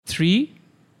3,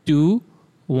 2,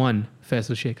 1.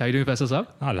 Faisal Sheikh. How are you doing, Faisal Saab?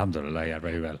 Alhamdulillah, yeah,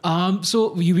 very well.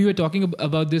 So we were talking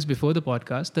about this before the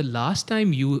podcast. The last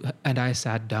time you and I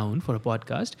sat down for a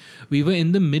podcast, we were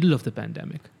in the middle of the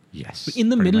pandemic. Yes. In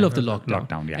the pretty middle much of the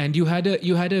lockdown. yeah. And you had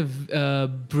a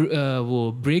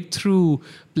breakthrough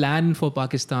plan for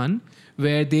Pakistan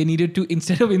where they needed to,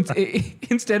 instead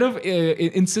of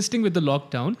insisting with the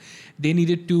lockdown, they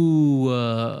needed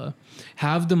to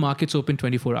have the markets open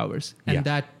 24 hours. And Yeah.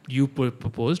 that you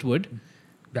proposed would...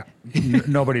 Yeah.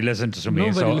 Nobody listened to me.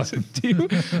 Nobody listened to you.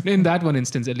 In that one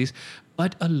instance, at least.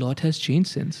 But a lot has changed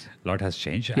since. A lot has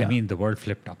changed. Yeah. I mean, the world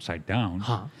flipped upside down.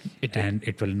 It did. And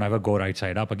it will never go right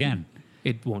side up again.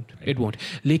 It won't. It won't.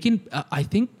 Lekin, I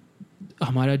think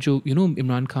हमारा जो,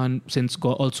 Imran Khan since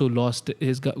also lost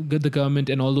the government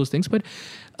and all those things, but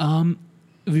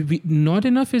not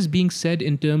enough is being said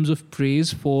in terms of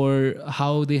praise for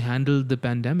how they handled the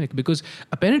pandemic, because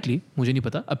apparently, मुझे नहीं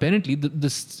पता, apparently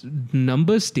the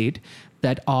numbers state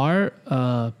that our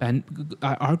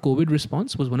COVID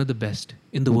response was one of the best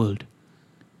in the world.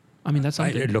 I mean, that's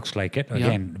something. It looks like it.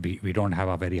 Again, we don't have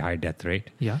a very high death rate.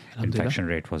 Yeah. Infection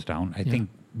rate was down. I think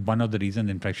one of the reasons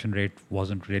the infection rate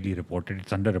wasn't really reported,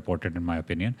 it's underreported in my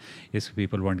opinion, is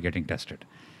people weren't getting tested.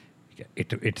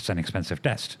 It's an expensive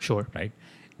test. Sure. Right?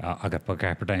 अगर per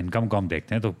capita income को हम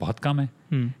देखते हैं तो बहुत कम है.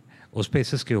 उस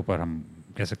basis के ऊपर हम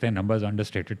कह सकते हैं numbers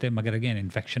understated थे, मगर again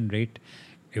infection rate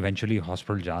eventually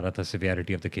hospital जा रहा था,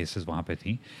 severity of the cases वहाँ पे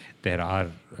थी. There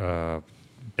are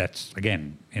deaths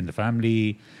again in the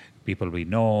family, people we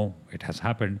know, it has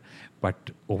happened,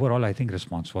 but overall I think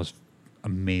response was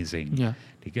amazing. Yeah.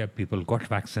 ठीक है, people got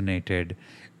vaccinated.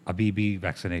 अभी भी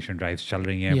vaccination drives चल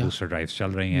रही हैं, booster drives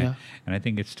चल रही हैं, and I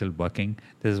think it's still working.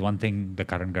 This is one thing the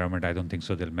current government, I don't think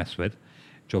so they'll mess with.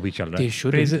 जो भी चल रहा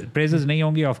है. Praises नहीं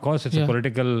होंगी, of course, it's a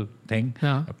political thing.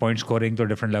 Point scoring तो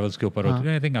different levels के ऊपर होती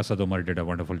है. I think Asad Umar did a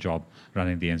wonderful job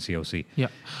running the NCOC. Yeah.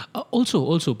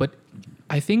 Also, but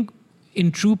I think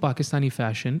in true Pakistani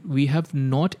fashion, we have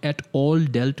not at all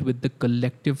dealt with the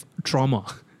collective trauma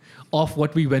of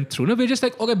what we went through. No, we're just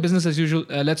like, okay, business as usual.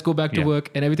 Let's go back to work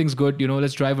and everything's good.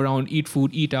 Let's drive around, eat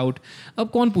food, eat out. अब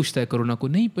कौन पूछता है corona को?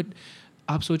 नहीं, but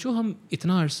आप सोचो हम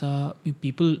इतना अरसा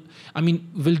people, I mean,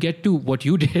 we'll get to what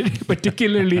you did,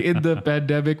 particularly in the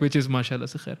pandemic, which is mashallah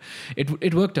se khair.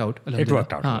 It worked out. It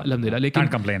worked out. हाँ, alhamdulillah.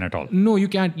 Can't complain at all. No, you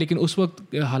can't. लेकिन उस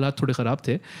वक्त हालात थोड़े ख़राब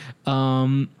थे.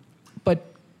 But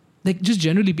like just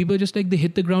generally, people just like they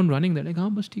hit the ground running. They're like,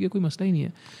 हाँ बस ठीक है, कोई मसला ही नहीं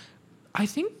है.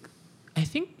 I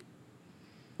think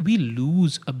we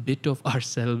lose a bit of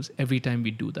ourselves every time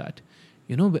we do that.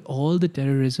 With all the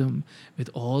terrorism, with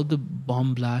all the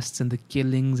bomb blasts and the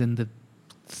killings and the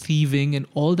thieving and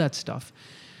all that stuff,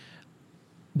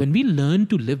 when we learn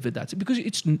to live with that, because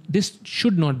this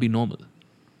should not be normal,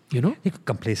 एक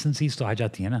complacencies तो आ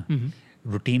जाती है ना.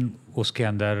 Routine उसके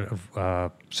अंदर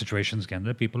situations के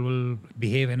अंदर people will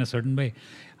behave in a certain way.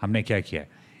 हमने क्या किया है?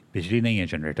 बिजली नहीं है,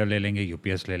 जनरेटर ले लेंगे,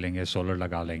 यूपीएस ले लेंगे, सोलर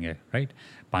लगा लेंगे, राइट?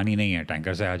 पानी नहीं है,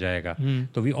 टैंकर से आ जाएगा.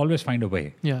 तो we always find a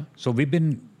way. Yeah. So we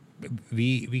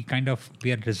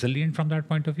are resilient from that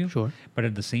point of view. Sure. But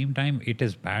at the same time, it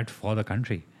is bad for the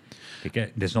country. Okay?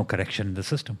 There's no correction in the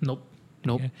system. Nope.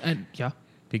 Okay? And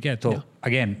Okay? So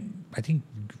again, I think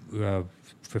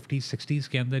 50s, 60s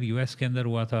के अंदर US के अंदर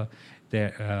हुआ था.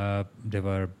 There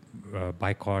were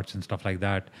boycotts and stuff like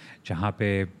that. जहाँ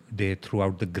पे they threw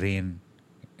out the grain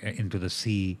into the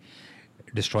sea,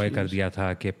 destroy कर दिया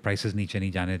था कि prices नीचे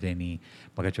नहीं जाने देनी.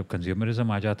 मगर जब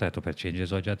consumerism आ जाता है तो फिर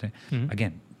changes हो जाते हैं.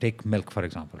 Again, take milk for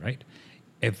example, right?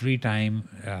 Every time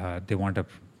they want a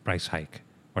price hike,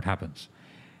 what happens?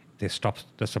 They stop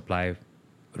the supply,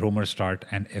 rumors start,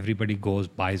 and everybody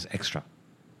buys extra.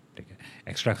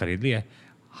 Extra खरीद लिया है,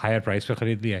 higher price पे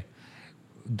खरीद लिया है.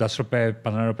 10 रुपए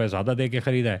 15 रुपए ज़्यादा दे के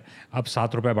खरीदा है, अब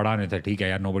 7 रुपए बढ़ाने थे, ठीक है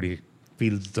यार, nobody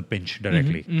feels the pinch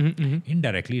directly.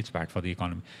 Indirectly, it's bad for the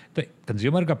economy. तो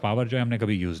consumer का power जो है हमने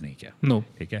कभी use नहीं किया. No.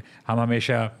 ठीक है, हम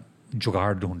हमेशा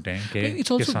जुगाड़ ढूंढते हैं कि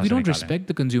it's also we don't respect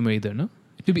the consumer either, no?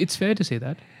 It's fair to say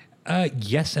that.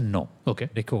 Yes and no. Okay.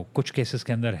 देखो कुछ cases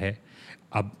के अंदर है,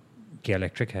 अब कि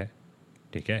electric है,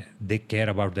 ठीक है, they care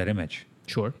about their image.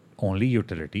 Sure. Only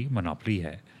utility, monopoly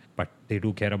है, but they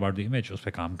do care about the image. उस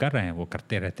पे काम कर रहे हैं, वो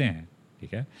करते रहते हैं,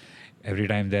 ठीक है. Every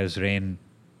time there's rain,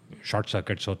 short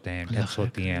circuits होते हैं, deaths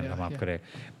होती हैं, हम आप करें,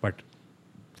 but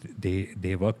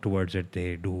they work towards it.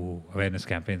 They do awareness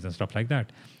campaigns and stuff like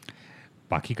that.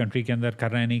 बाकी country के अंदर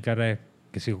कर रहे हैं, नहीं कर रहे,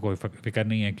 किसी को कोई फिक्र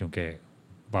नहीं है क्योंकि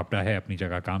वापडा है, अपनी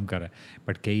जगह काम कर रहा है.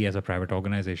 But KE as a private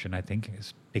organization, I think,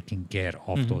 is taking care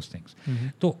of those things.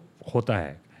 तो होता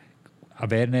है.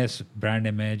 Awareness, brand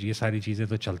image, ये सारी चीज़ें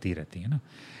तो चलती रहती हैं ना.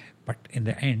 But in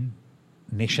the end,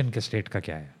 nation के state का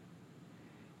क्या है?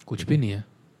 कुछ भी नहीं है.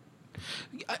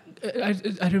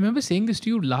 I remember saying this to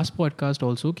you last podcast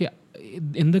also.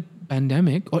 In the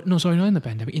pandemic, or no, sorry, not in the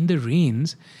pandemic, in the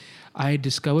rains, I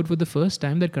discovered for the first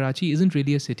time that Karachi isn't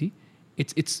really a city.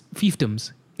 It's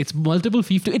fiefdoms. It's multiple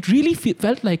fiefdoms. It really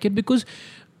felt like it because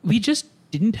we just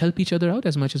didn't help each other out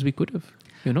as much as we could have.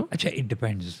 You know? अच्छा, it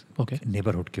depends. Okay.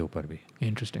 Neighborhood के ऊपर भी.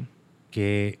 Interesting.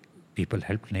 कि people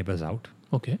helped neighbors out.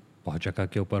 Okay. बहुत जगह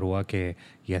के ऊपर हुआ कि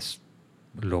yes,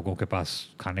 लोगों के पास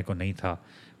खाने को नहीं था,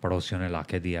 पड़ोसियों ने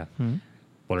लाके दिया.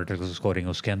 पॉलिटिकल स्कोरिंग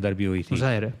उसके अंदर भी हुई थी.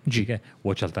 जाहिर है. ठीक है,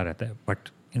 वो चलता रहता है. बट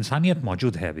इंसानियत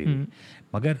मौजूद है अभी भी.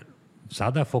 मगर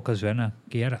ज़्यादा फोकस जो है ना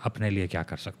कि यार अपने लिए क्या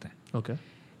कर सकते हैं. Okay.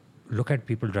 Look at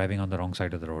people driving on the wrong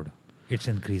side of the road. It's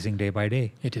increasing day by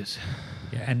day. It is.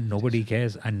 Yeah, and nobody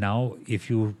cares. And now if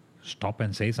you stop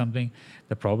and say something,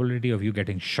 the probability of you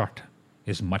getting shot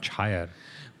is much higher.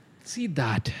 See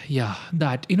that, yeah,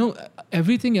 that. You know,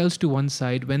 everything else to one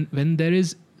side, when there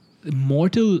is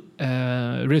mortal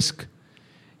risk,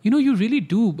 you know, you really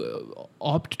do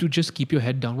opt to just keep your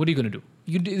head down. What are you going to do?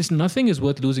 Nothing is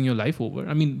worth losing your life over.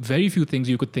 I mean, very few things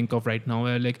you could think of right now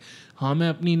where like, हाँ मैं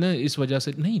अपनी ना इस वजह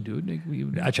से नहीं, dude. Like,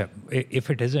 अच्छा, if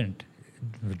it isn't,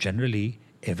 generally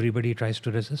everybody tries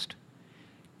to resist.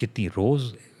 कितनी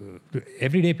रोज,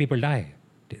 every day people die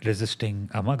resisting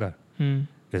a mugger,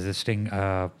 resisting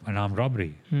an armed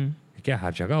robbery. क्या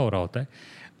हर जगह हो रहा होता है.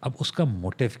 अब उसका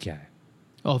motive क्या है?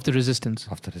 Of the resistance.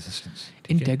 Of the resistance.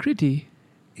 Integrity.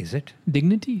 Is it?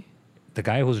 Dignity. The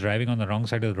guy who's driving on the wrong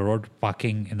side of the road,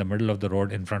 parking in the middle of the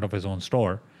road in front of his own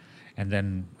store, and then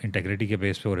integrity के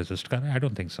base पे वो resist कर रहा है, I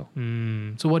don't think so.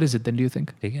 So what is it then, do you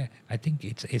think? ठीक है, I think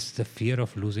it's the fear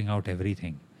of losing out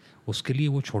everything. उसके लिए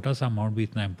वो छोटा सा amount भी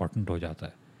इतना important हो जाता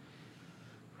है.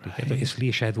 ठीक है, तो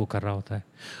इसलिए शायद वो कर रहा होता है.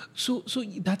 So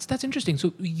that's interesting.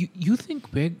 So you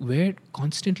think we're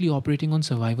constantly operating on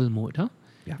survival mode, huh?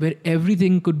 Yeah. Where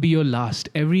everything could be your last,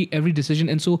 every decision,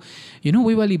 and so you know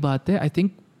वही वाली बात है. I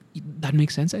think that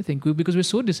makes sense. I think because we're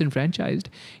so disenfranchised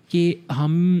कि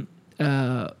हम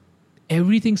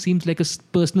everything seems like a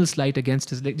personal slight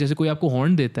against us. Like जैसे कोई आपको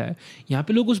horn देता है, यहाँ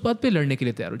पे लोग उस बात पे लड़ने के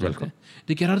लिए तैयार हो जाते हैं.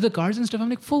 They get out of the cars and stuff. I'm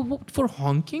like, for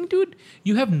honking, dude,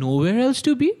 you have nowhere else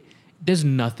to be. There's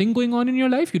nothing going on in your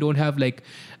life. You don't have like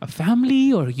a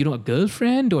family or a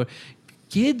girlfriend or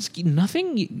kids.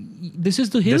 Nothing. This is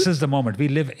the hill. This is the moment. We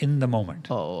live in the moment.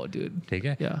 Oh, dude. ठीक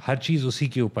है. Yeah. हर चीज उसी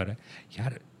के ऊपर है.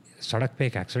 यार सड़क पे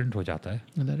एक एक्सीडेंट हो जाता है,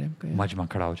 मजमा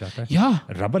खड़ा हो जाता है. Yeah.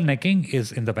 Rubber necking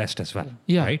is in the West as well.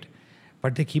 Yeah. Right?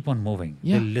 But they keep on moving.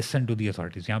 Yeah. They listen to the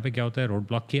authorities. यहाँ पे क्या होता है, रोड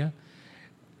ब्लॉक किया,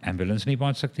 एम्बुलेंस नहीं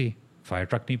पहुँच सकती, फायर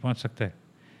ट्रक नहीं पहुँच सकते.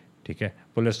 ठीक है,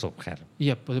 पुलिस तो खैर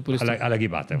अलग ही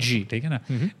बात है जी. ठीक है ना.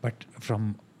 But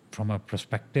from a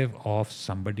perspective of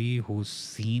somebody who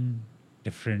seen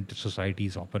different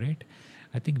societies operate,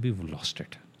 I think we lost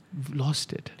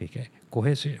it. ठीक है,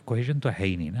 कोहेजन तो है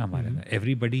ही नहीं ना हमारे में.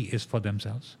 Everybody is for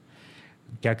themselves.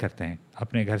 क्या करते हैं,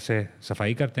 अपने घर से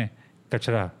सफाई करते हैं,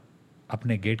 कचरा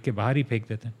अपने गेट के बाहर ही फेंक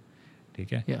देते हैं.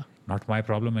 ठीक है, not my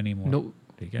problem any more.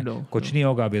 ठीक है, कुछ नहीं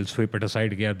होगा, विल स्वीप इट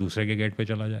असाइड, गया दूसरे के गेट पे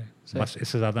चला जाए, बस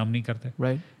इससे ज़्यादा हम नहीं करते.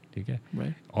 ठीक है,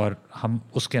 और हम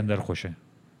उसके अंदर खुश हैं.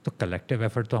 तो कलेक्टिव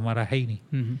एफर्ट तो हमारा है ही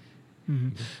नहीं.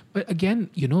 But again,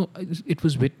 it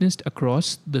was witnessed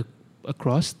across the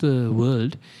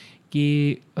world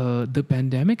that the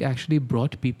pandemic actually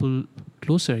brought people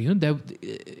closer.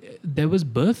 There was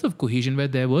birth of cohesion where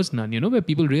there was none. Where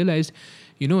people realized,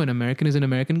 an American is an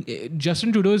American.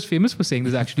 Justin Trudeau is famous for saying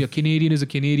this. Actually, a Canadian is a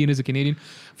Canadian is a Canadian,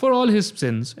 for all his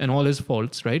sins and all his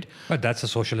faults, right? But that's a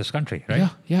socialist country, right?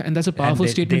 Yeah, and that's a powerful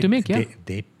statement to make. Yeah,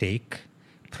 they take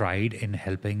pride in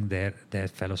helping their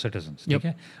fellow citizens. ठीक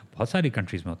है, बहुत सारी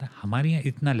countries में होता है. हमारे यहाँ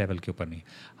इतना लेवल के ऊपर नहीं.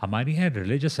 हमारे यहाँ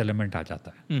रिलीजियस एलिमेंट आ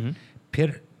जाता है.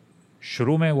 फिर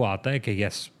शुरू में वो आता है कि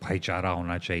यस भाईचारा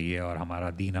होना चाहिए और हमारा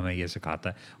दीन हमें ये सिखाता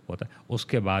है, होता है.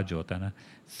 उसके बाद जो होता है ना,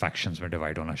 फैक्शंस में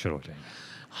डिवाइड होना शुरू हो जाएंगे.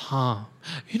 हाँ,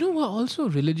 also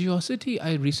religiosity,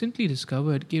 I recently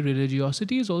discovered that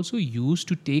religiosity is also used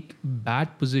to take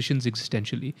bad positions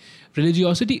existentially.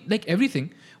 Religiosity, like everything,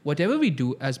 whatever we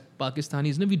do as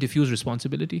Pakistanis, we diffuse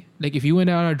responsibility. Like if you and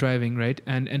I are driving, right,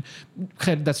 and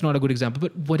that's not a good example,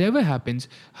 but whatever happens,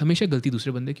 हमेशा गलती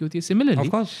दूसरे बंदे की होती है.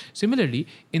 Similarly,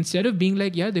 instead of being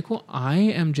like, यार देखो, I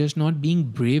am just not being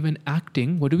brave and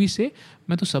acting, what do we say?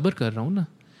 मैं तो सब्र कर रहा हूँ ना.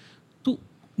 तो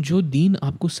जो दीन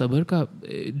आपको सब्र का,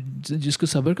 जिसको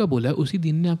सब्र का बोला है, उसी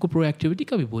दीन ने आपको प्रोएक्टिविटी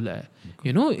का भी बोला है.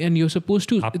 And you're supposed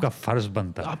to, आपका फर्ज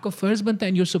बनता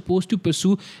है, and you're supposed to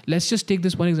pursue, let's just take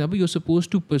this one example, you're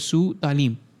supposed to pursue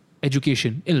तालीम,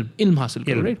 education, ilm हासिल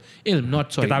करो, right? Ilm,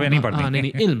 not sorry, किताबें नहीं पढ़नी,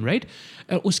 नहीं, ilm, right?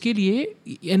 उसके लिए,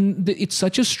 and it's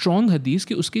such a strong hadith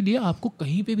कि उसके लिए आपको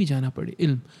कहीं पे भी जाना पड़े,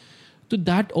 ilm. So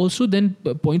that also then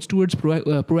points towards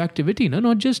proactivity, no?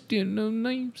 Not just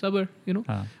nahi, sabar,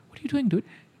 हाँ. What are you doing, dude?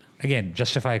 Again,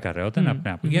 justify कर रहे होते हैं ना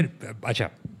अपने आप को. यार अच्छा,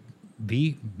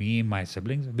 me, my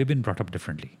siblings, we've been brought up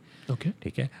differently. Okay.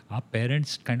 ठीक है. Our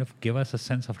parents kind of give us a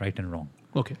sense of right and wrong.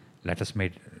 Okay. Let us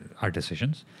make our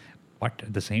decisions, but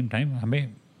at the same time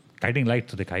हमें guiding light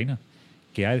तो दिखाई ना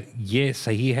कि यार ये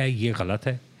सही है, ये गलत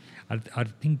है. I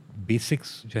think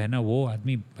basics जो है ना वो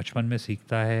आदमी बचपन में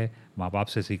सीखता है, माँ बाप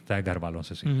से सीखता है, घर वालों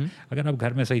से सीखता है. अगर आप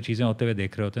घर में सही चीज़ें होते हुए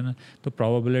देख रहे होते हैं ना, तो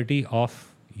probability of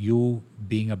you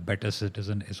being a better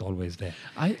citizen is always there.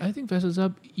 I think, Faisal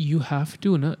Saab, you have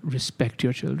to respect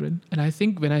your children. And I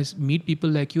think when I meet people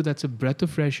like you, that's a breath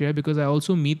of fresh air, because I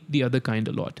also meet the other kind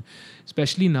a lot.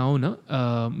 Especially now,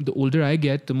 the older I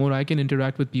get, the more I can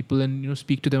interact with people and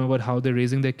speak to them about how they're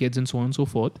raising their kids and so on and so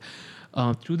forth.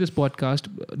 Through this podcast,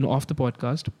 off the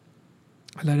podcast,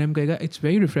 it's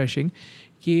very refreshing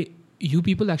that you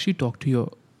people actually talk to your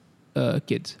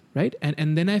kids, right?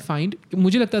 And then I find,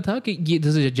 मुझे लगता था कि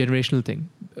this is a generational thing.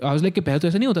 I was like कि पहले तो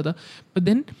ऐसा नहीं होता था. But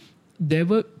then there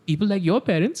were people like your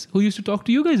parents who used to talk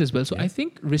to you guys as well. So I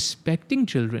think respecting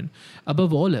children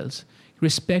above all else,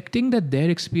 respecting that their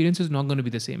experience is not going to be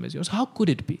the same as yours. How could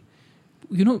it be?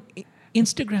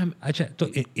 Instagram. अच्छा, तो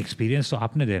experience तो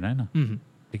आपने देना है ना.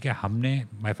 ठीक है, हमने,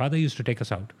 my father used to take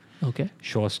us out. Okay.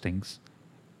 Show us things.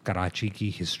 Karachi की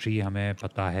हिस्ट्री हमें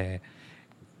पता है,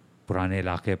 पुराने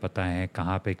इलाके पता हैं,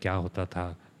 कहाँ पे क्या होता था,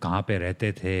 कहाँ पे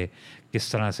रहते थे,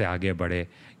 किस तरह से आगे बढ़े,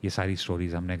 ये सारी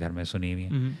स्टोरीज हमने घर में सुनी हुई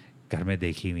हैं, घर में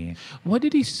देखी हुई हैं. What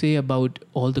did he say about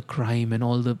all the crime and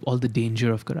all the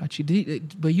danger of Karachi?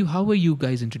 How were you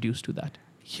guys introduced to that?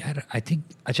 यार, I think,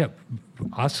 अच्छा,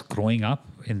 us growing up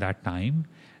in that time,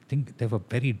 I think they were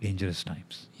very dangerous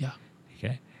times. Yeah. ठीक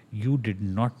है, you did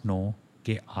not know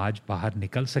कि आज बाहर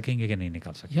निकल सकेंगे कि नहीं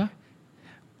निकल सकेंगे. Yeah.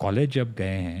 कॉलेज जब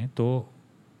गए हैं तो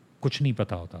कुछ नहीं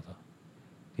पता होता था,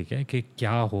 ठीक है, कि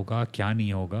क्या होगा क्या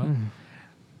नहीं होगा.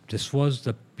 This was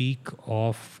the peak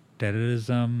of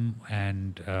terrorism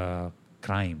and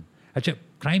crime. अच्छा,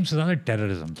 क्राइम से ज़्यादा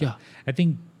टेररिज्म था. आई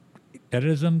थिंक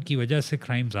टेररिज्म की वजह से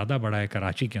क्राइम ज़्यादा बढ़ा है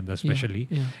कराची के अंदर स्पेशली,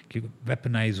 कि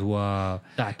वेपनाइज हुआ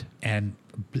and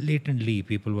blatantly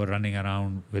people were running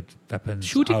around with weapons,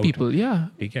 shooting out. people, yeah,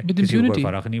 ठीक है, with किसी को impunity. कोई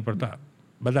फर्क नहीं पड़ता.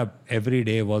 मतलब every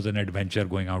day was an adventure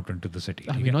going out into the city.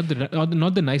 I mean,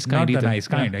 not the nice kind not either. the nice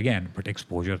kind again, but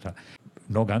exposure था.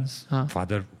 No guns. हाँ.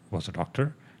 Father was a doctor,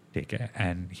 ठीक है,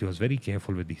 and he was very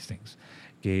careful with these things.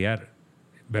 कि यार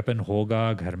weapon होगा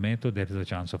घर में तो there is a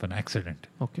chance of an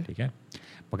accident. Okay. ठीक है,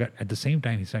 मगर at the same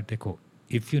time he said, देखो,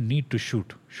 if you need to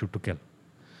shoot to kill.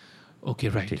 Okay,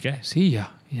 right. ठीक है. See,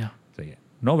 yeah. सही है.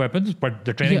 No weapons, but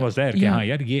the training was there. कि हाँ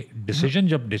यार, ये decision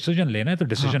जब decision लेना है तो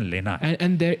decision लेना है.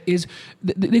 And there is,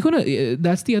 देखो ना,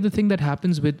 that's the other thing that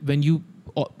happens when you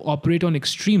operate on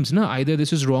extremes, ना, either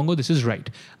this is wrong or this is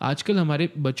right. आजकल हमारे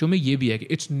बच्चों में ये भी है कि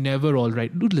it's never all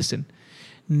right. Dude, listen,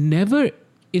 never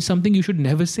is something you should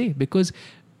never say, because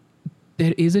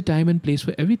there is a time and place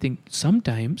for everything.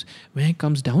 Sometimes when it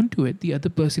comes down to it, the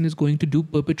other person is going to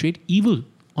perpetrate evil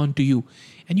onto you,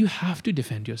 and you have to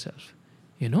defend yourself.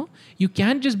 You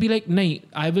can't just be like, nahi,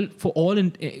 I will, for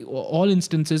all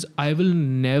instances, I will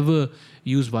never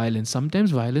use violence. Sometimes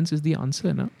violence is the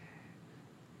answer, na?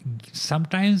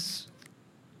 Sometimes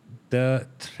the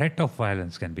threat of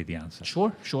violence can be the answer.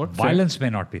 Sure. Violence may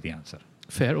not be the answer.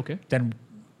 Fair, okay. Then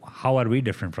how are we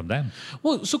different from them?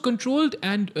 Well, so controlled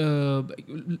and,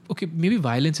 okay, maybe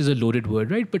violence is a loaded word,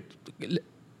 right? But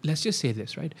let's just say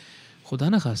this, right?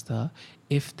 Khuda na khasta,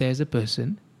 if there's a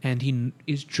person and he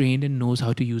is trained and knows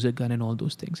how to use a gun and all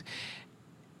those things,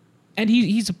 and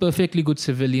he's a perfectly good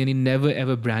civilian, he never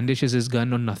ever brandishes his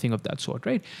gun or nothing of that sort,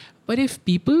 right? But if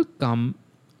people come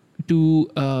to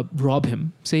rob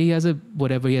him, say he has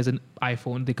he has an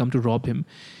iPhone, they come to rob him,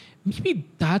 maybe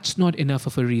that's not enough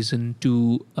of a reason to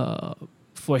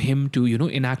for him to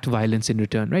enact violence in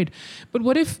return, right? But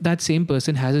what if that same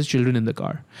person has his children in the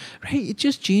car, right? It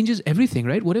just changes everything,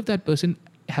 right? What if that person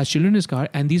has children in his car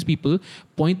and these people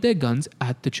point their guns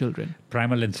at the children?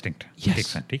 Primal instinct.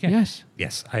 Yes. Okay?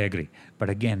 Yes, I agree. But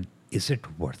again, is it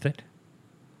worth it?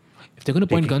 If they're going to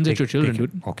point guns at your children,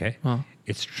 dude. Okay.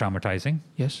 It's traumatizing.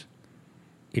 Yes.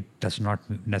 It does not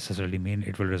necessarily mean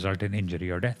it will result in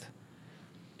injury or death.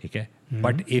 Okay?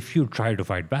 But if you try to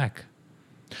fight back,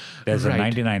 there's a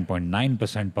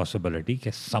 99.9% possibility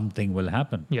that something will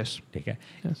happen. Yes. Okay?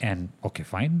 Yes. And okay,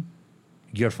 fine.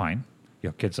 You're fine.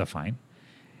 Your kids are fine.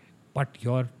 But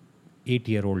your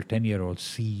 8-year-old, 10-year-old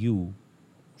see you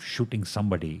shooting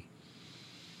somebody.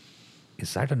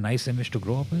 Is that a nice image to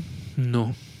grow up with?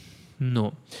 No.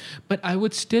 No. But I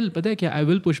would still, but like, yeah, I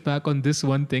will push back on this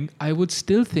one thing. I would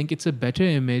still think it's a better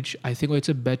image, I think, or it's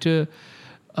a better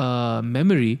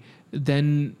memory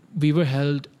than we were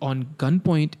held on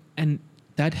gunpoint and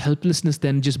that helplessness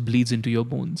then just bleeds into your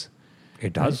bones.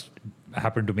 It does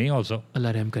happen to me also.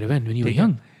 Allah Rahm kare, when you were ठीक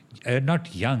है? young.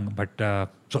 Not young, but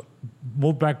so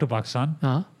moved back to Pakistan.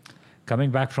 Huh?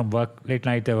 Coming back from work late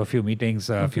night, there were a few meetings,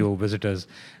 a few visitors.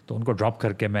 तो उनको drop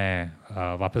करके मैं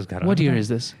वापस घर What आया year था. is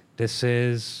this? This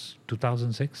is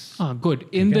 2006. Good.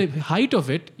 In the height of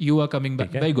it, you are coming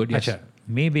back. ठीक है? Very good. Yes. अच्छा,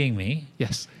 me being me,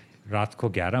 Yes. रात को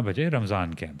 11 बजे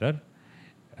रमज़ान के अंदर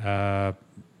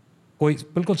कोई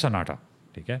बिल्कुल सन्नाटा,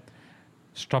 ठीक है?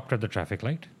 Stopped at the traffic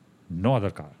light, no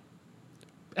other car,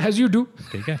 As you do.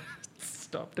 ठीक है?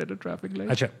 Stopped at a traffic light.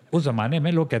 अच्छा, उस ज़माने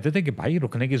में लोग कहते थे कि भाई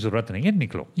रुकने की ज़रूरत नहीं है,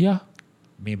 निकलो. Yeah.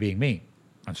 Me being me,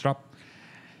 I'm stopped.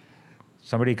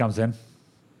 Somebody comes in,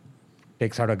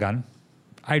 takes out a gun.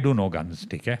 I do know guns,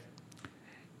 ठीक है?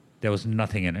 There was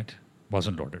nothing in it,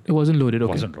 wasn't loaded. It wasn't loaded.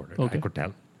 Okay. Wasn't loaded. Okay. I could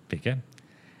tell, ठीक है?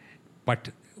 But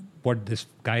what this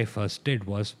guy first did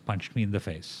was punched me in the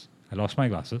face. I lost my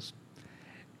glasses.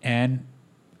 And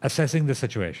assessing the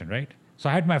situation, right? So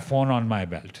I had my phone on my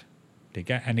belt,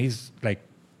 ठीक है? And he's like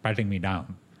patting me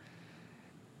down.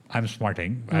 I'm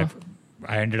smarting.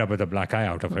 I ended up with a black eye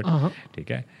out of it, ठीक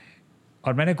है?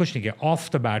 और मैंने कुछ नहीं किया. Off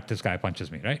the bat, this guy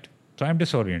punches me, right? So I'm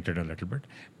disoriented a little bit.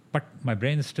 But my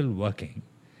brain is still working.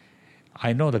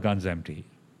 I know the gun's empty,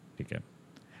 ठीक है?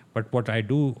 But what I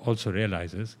do also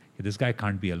realize is that this guy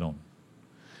can't be alone.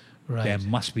 Right. There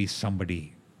must be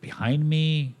somebody behind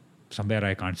me, somewhere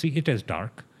I can't see. It is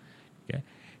dark. Okay.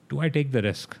 Do I take the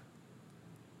risk?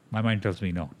 My mind tells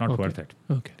me no, not Okay. worth it.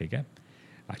 Okay. Okay.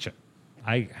 Achha.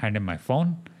 I hand him my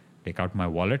phone, take out my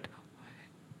wallet,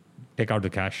 take out the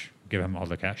cash, give him all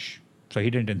the cash. So he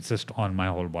didn't insist on my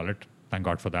whole wallet. Thank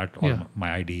God for that. All Yeah.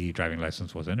 my ID, driving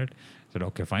license was in it. I said,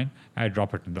 okay, fine. I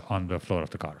drop it on the floor of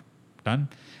the car. Done.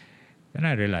 Then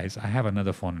I realize I have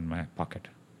another phone in my pocket,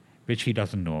 which he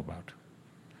doesn't know about.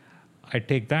 I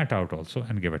take that out also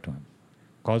and give it to him.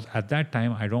 Because at that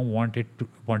time, I didn't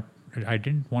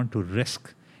want to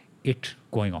risk it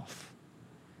going off.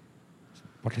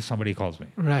 What if somebody calls me,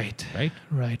 Right. right?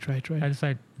 Right. I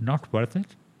decide, not worth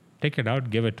it. Take it out,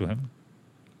 give it to him,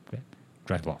 okay,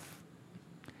 drive off.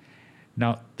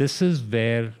 Now, this is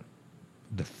where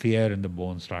the fear in the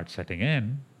bones starts setting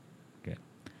in. Okay.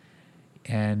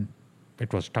 And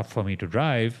it was tough for me to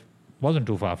drive, wasn't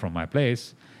too far from my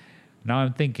place. Now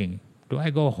I'm thinking, do I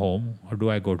go home or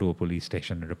do I go to a police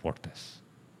station and report this?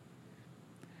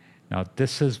 Now,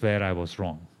 this is where I was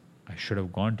wrong. I should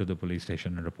have gone to the police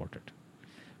station and reported.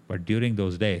 But during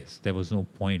those days, there was no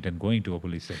point in going to a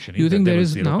police station. You think there was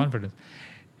is zero now? confidence.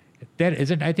 There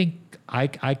isn't. I think I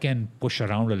can push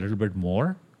around a little bit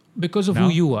more. Because of Now? who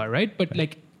you are, right? But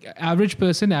like average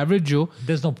person, average Joe.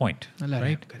 There's no point. Allah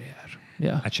Right? Rahm kare yaar.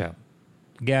 Yeah. Acha.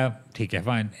 Yeah, theek hai,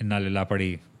 fine. Inna lillah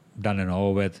padi, done and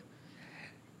over with.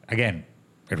 Again,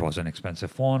 it was an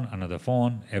expensive phone, another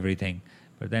phone, everything.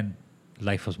 But then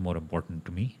life was more important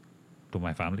to me, to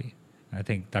my family. I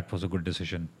think that was a good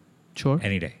decision Sure.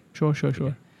 any day. Sure.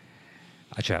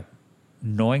 Acha,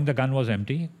 knowing the gun was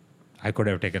empty, I could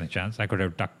have taken a chance. I could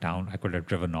have ducked down. I could have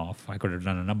driven off. I could have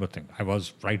done a number of things. I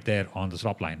was right there on the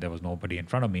stop line. There was nobody in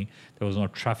front of me. There was no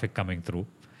traffic coming through.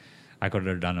 I could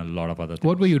have done a lot of other things.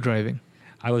 What were you driving?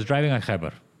 I was driving a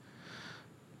Khyber.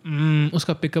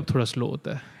 Uska pickup thoda slow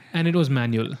hota hai. And it was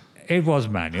manual. It was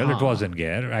manual. It was in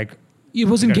gear. It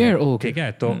was in gear. Oh, okay. ठीक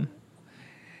है, तो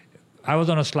I was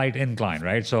on a slight incline,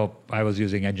 right? So I was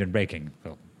using engine braking.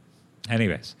 So,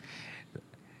 anyways,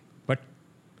 but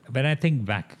when I think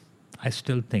back, I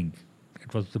still think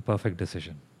it was the perfect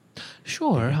decision.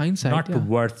 Sure. Hindsight. Not yeah.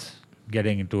 worth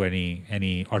getting into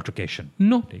any altercation.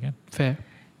 No. ठीक है? Fair.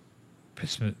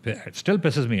 It still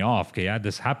pisses me off. Okay, yeah,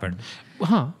 this happened.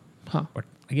 Huh. But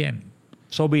again,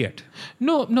 so be it.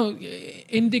 No.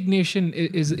 Indignation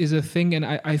is a thing, and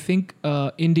I think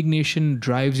indignation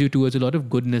drives you towards a lot of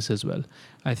goodness as well.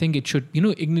 I think it should,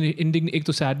 एक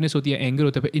तो sadness होती है, anger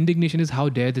होता है, but indignation is how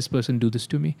dare this person do this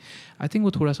to me. I think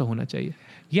वो थोड़ा सा होना चाहिए.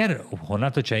 यार होना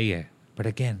तो चाहिए. But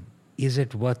again, is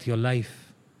it worth your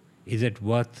life? Is it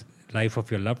worth life of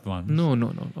your loved ones? No.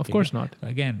 Of course not.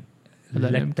 Again, Allah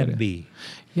let Rahm them kare. be.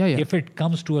 Yeah. If it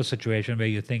comes to a situation where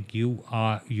you think you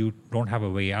don't have a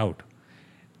way out,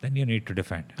 then you need to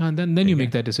defend. And then you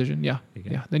make that decision. Yeah.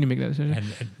 Then you make that decision.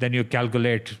 And then you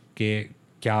calculate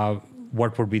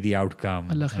what would be the outcome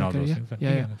Allah and all kare, those yeah. things.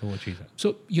 Yeah. तो वो चीज़ है.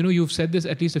 So, you've said this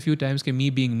at least a few times, me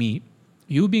being me,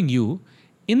 you being you,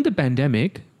 in the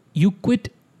pandemic, you quit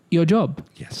your job.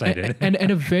 Yes, I did. And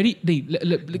a very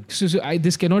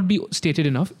this cannot be stated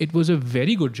enough. It was a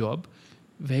very good job,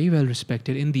 very well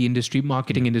respected in the industry,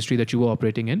 marketing industry that you were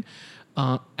operating in,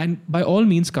 and by all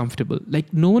means comfortable.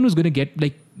 Like no one was going to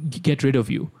get rid of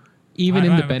you, even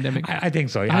in the pandemic. I think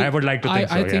so. Yeah, I would like to think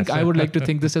so. I think yes. I would like to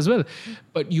think this as well.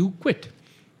 But you quit.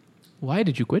 Why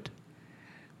did you quit?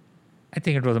 I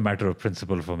think it was a matter of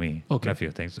principle for me. Okay. A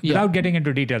few things. Yeah. Without getting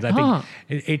into details, I think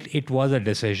it was a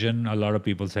decision. A lot of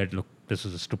people said, "Look, this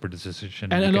is a stupid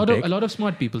decision." And a lot of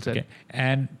smart people said. Okay.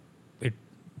 And it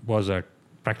was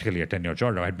practically a 10-year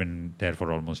job. I had been there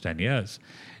for almost 10 years,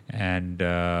 and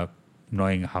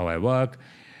knowing how I work,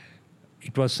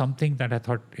 it was something that I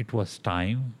thought it was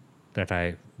time that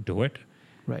I do it.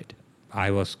 Right.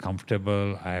 I was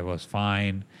comfortable. I was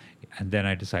fine. And then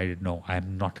I decided, no,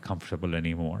 I'm not comfortable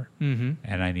anymore. Mm-hmm.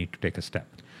 And I need to take a step.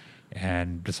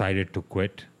 And decided to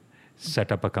quit, set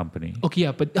up a company. Okay,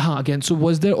 yeah, but again, so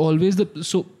was there always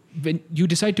so when you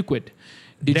decide to quit,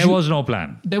 there was no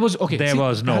plan. There was no that's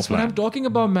plan. That's what I'm talking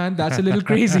about, man. That's a little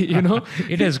crazy,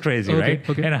 It is crazy, okay, right?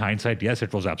 Okay. In hindsight, yes,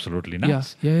 it was absolutely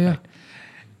nuts. Yeah.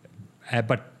 Right?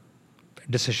 But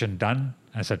decision done.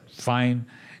 I said, fine,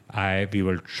 we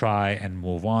will try and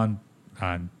move on.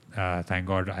 And thank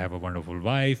God I have a wonderful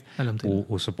wife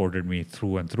who supported me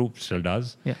through and through, still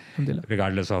does,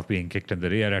 regardless of being kicked in the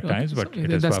rear at times, but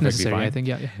it is perfectly fine. I think,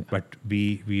 yeah. But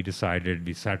we decided,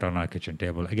 we sat on our kitchen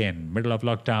table, again, middle of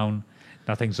lockdown,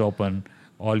 nothing's open,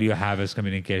 all you have is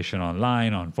communication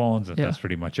online, on phones, and that's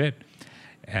pretty much it.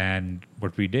 And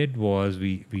what we did was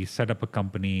we set up a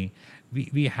company.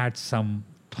 We had some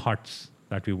thoughts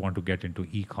that we want to get into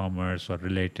e-commerce or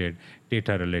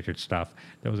data-related stuff.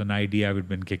 There was an idea we'd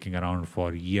been kicking around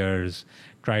for years,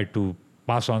 tried to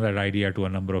pass on that idea to a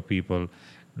number of people.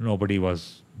 Nobody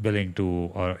was willing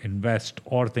to or invest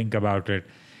or think about it,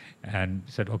 and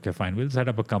said, okay, fine, we'll set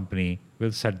up a company,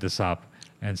 we'll set this up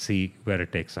and see where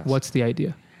it takes us. What's the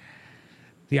idea?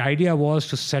 The idea was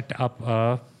to set up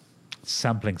a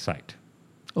sampling site.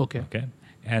 Okay.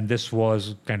 And this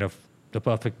was kind of the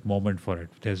perfect moment for it.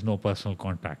 There's no personal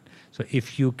contact. So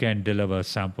if you can deliver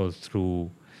samples through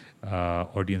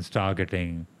audience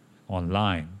targeting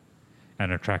online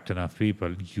and attract enough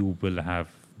people, you will have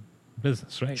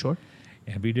business, right? Sure.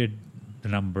 And we did the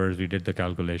numbers, we did the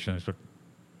calculations. So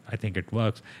I think it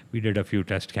works. We did a few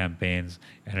test campaigns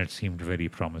and it seemed very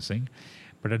promising.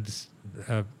 But at this,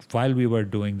 while we were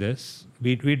doing this,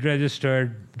 we'd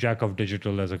registered Jack of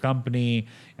Digital as a company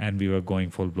and we were going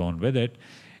full blown with it.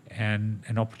 And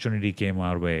an opportunity came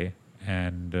our way,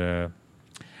 and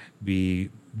we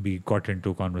got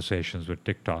into conversations with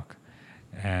TikTok,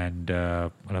 and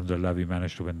alhamdulillah, we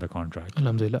managed to win the contract.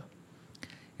 Alhamdulillah.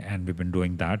 And we've been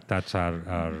doing that. That's our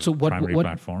primary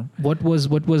platform. What was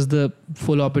the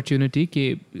full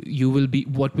opportunity? You'll be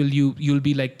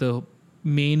like the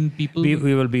main people? We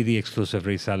will be the exclusive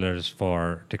resellers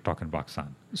for TikTok in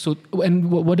Pakistan. So,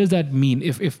 and what does that mean?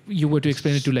 If you were to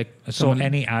explain it to like someone? So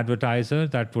any advertiser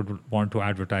that would want to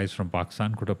advertise from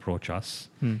Pakistan could approach us,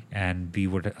 and we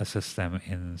would assist them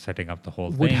in setting up the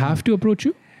whole thing. Would have to approach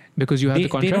you? Because you have the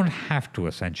contract? They don't have to,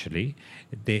 essentially.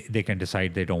 They can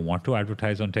decide they don't want to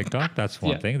advertise on TikTok. That's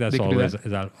one thing. That's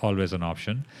always an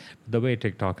option. The way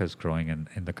TikTok is growing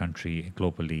in the country,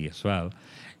 globally as well,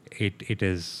 it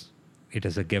is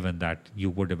a given that you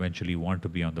would eventually want to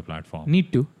be on the platform.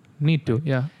 Need to.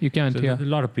 Yeah, you can't. So a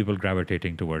lot of people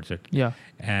gravitating towards it. Yeah.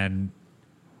 And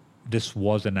this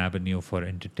was an avenue for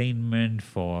entertainment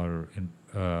for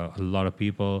a lot of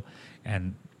people,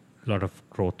 and a lot of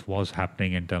growth was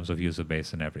happening in terms of user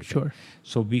base and everything. Sure.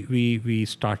 So we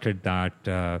started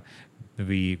that.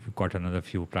 We got another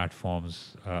few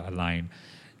platforms aligned.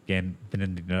 Again, been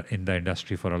in the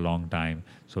industry for a long time,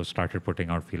 so started putting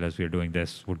out feelers. We are doing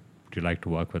this. Would you like to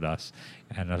work with us?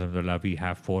 And alhamdulillah, we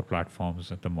have 4 platforms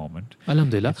at the moment.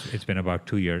 Alhamdulillah. It's been about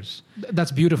 2 years.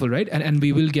 That's beautiful, right? And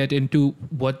we will get into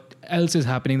what else is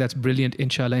happening that's brilliant,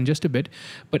 inshallah, in just a bit.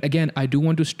 But again, I do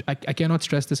want to, I cannot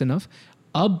stress this enough.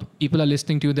 People are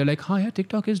listening to you, they're like, yeah,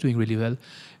 TikTok is doing really well.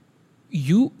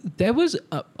 There was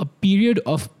a period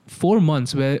of 4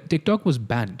 months where TikTok was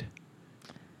banned,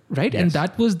 right? Yes. And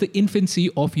that was the infancy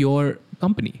of your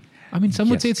company. I mean, some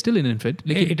would say it's still an infant.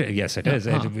 Yes, it is.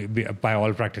 By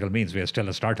all practical means, we are still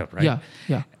a startup, right?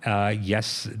 Yeah.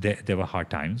 Yes, there were hard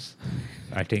times.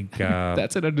 I think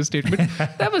that's an understatement.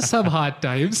 There were some hard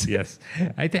times. Yes,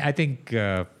 I think.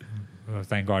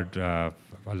 Thank God,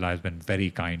 Allah has been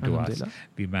very kind to us.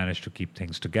 We managed to keep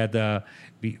things together.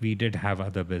 We did have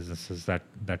other businesses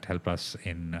that help us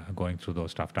in going through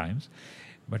those tough times,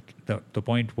 but the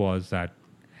point was that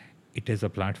it is a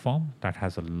platform that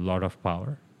has a lot of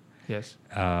power. Yes.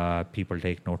 People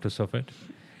take notice of it.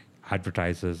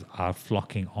 Advertisers are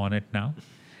flocking on it now.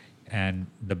 And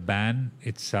the ban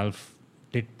itself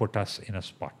did put us in a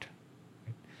spot.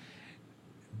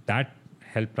 That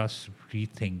helped us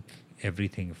rethink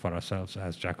everything for ourselves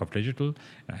as Jack of Digital.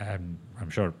 And I'm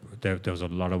sure there was a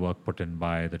lot of work put in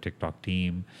by the TikTok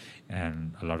team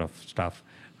and a lot of stuff.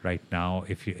 Right now,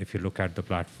 if you look at the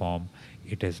platform,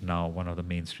 it is now one of the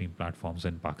mainstream platforms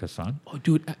in Pakistan. Oh,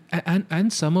 dude,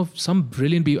 and some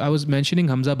brilliant people. I was mentioning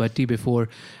Hamza Bhatti before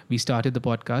we started the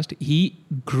podcast. He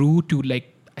grew to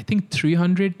like I think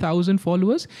 300,000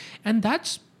 followers, and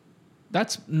that's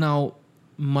now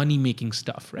money making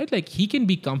stuff, right? Like he can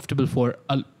be comfortable for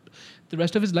the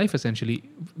rest of his life essentially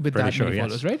with Pretty that sure, many yes.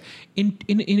 followers, right? In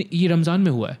ye Ramzan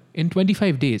mein hua hai, in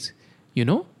 25 days, you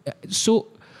know. So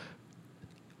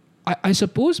I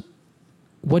suppose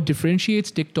what differentiates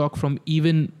TikTok from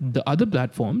even the other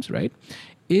platforms, right,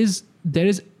 is there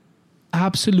is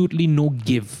absolutely no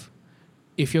give.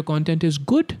 If your content is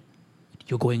good,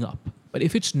 you're going up. But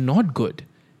if it's not good,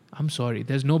 I'm sorry,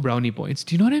 there's no brownie points.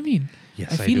 Do you know what I mean?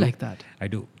 Yes, I feel do. like that. I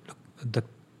do. Look,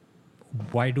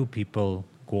 why do people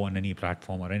go on any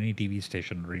platform or any TV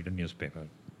station or read a newspaper?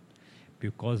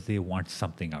 Because they want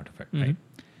something out of it, right?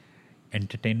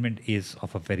 Entertainment is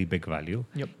of a very big value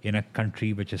Yep. in a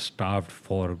country which is starved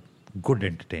for good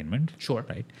entertainment. Sure.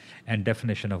 Right? And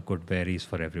definition of good varies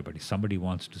for everybody. Somebody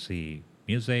wants to see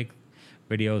music,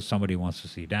 videos, somebody wants to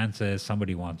see dances,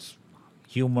 somebody wants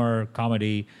humor,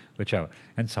 comedy, whichever,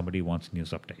 and somebody wants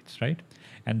news updates, right?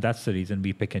 And that's the reason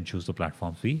we pick and choose the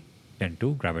platforms we tend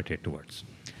to gravitate towards.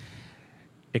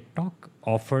 TikTok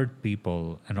offered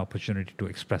people an opportunity to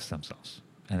express themselves,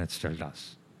 and it still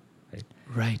does. Right?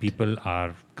 Right. People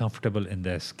are comfortable in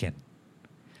their skin.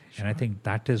 And I think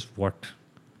that is what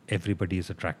everybody is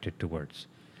attracted towards.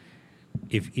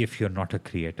 If you're not a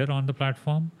creator on the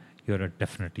platform, you're a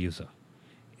definite user.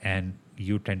 And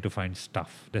you tend to find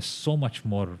stuff. There's so much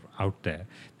more out there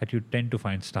that you tend to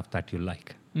find stuff that you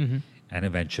like. And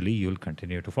eventually you'll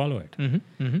continue to follow it.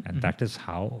 And that is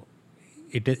how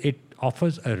it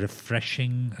offers a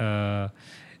refreshing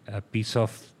piece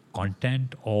of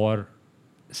content or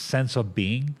sense of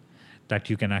being that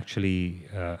you can actually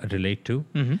relate to,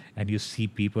 and you see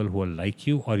people who are like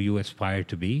you or you aspire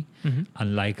to be,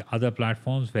 unlike other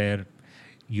platforms where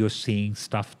you're seeing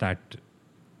stuff that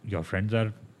your friends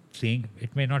are seeing.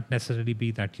 It may not necessarily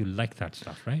be that you like that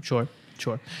stuff, right? Sure.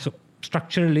 So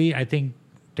structurally, I think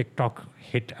TikTok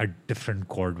hit a different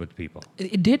chord with people.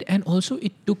 It did, and also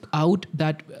it took out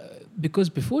that because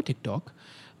before TikTok,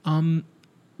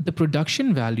 the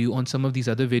production value on some of these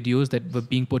other videos that were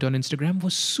being put on Instagram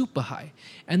was super high,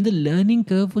 and the learning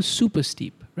curve was super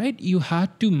steep, right? You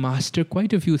had to master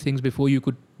quite a few things before you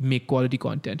could make quality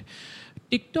content.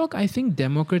 TikTok, I think,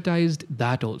 democratized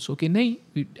that also. Okay,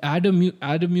 nahi, add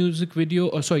a music video,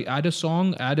 or sorry, add a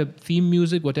song, add a theme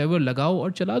music, whatever, lagao aur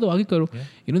chala do, aage karo. Yeah.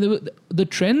 You know, the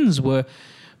trends were.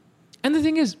 And the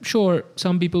thing is, sure,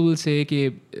 some people will say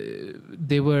that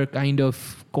they were kind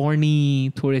of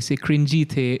corny, थोड़े से cringy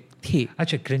थे.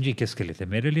 अच्छा, cringy किसके लिए थे?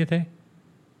 मेरे लिए थे?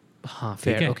 हाँ,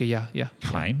 fair. ठीक है? Okay, yeah.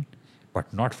 Fine,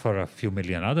 but not for a few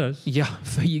million others. Yeah,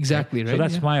 exactly, right? So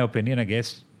that's yeah. my opinion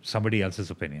against somebody else's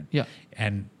opinion. Yeah.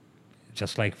 And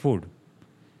just like food,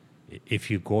 if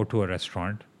you go to a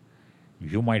restaurant,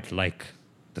 you might like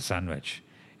the sandwich,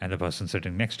 and the person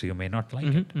sitting next to you may not like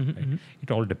it. Right?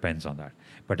 It all depends on that.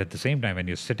 But at the same time, when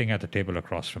you're sitting at the table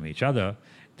across from each other,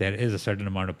 there is a certain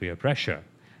amount of peer pressure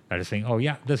that is saying, oh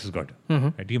yeah, this is good.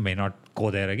 Right? You may not go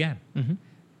there again.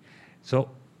 So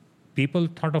people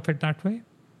thought of it that way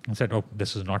and said, oh,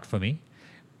 this is not for me.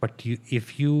 But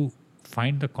if you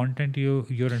find the content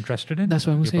you're interested in, That's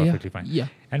what I'm you're saying, yeah. perfectly fine. Yeah.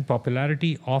 And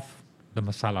popularity of the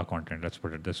masala content, let's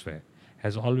put it this way,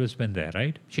 has always been there,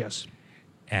 right? Yes.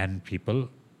 And people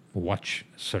watch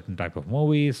certain type of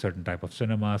movies, certain type of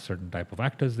cinema, certain type of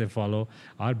actors they follow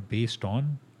are based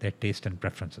on their taste and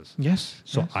preferences. Yes.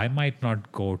 So yes. I might not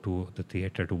go to the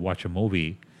theater to watch a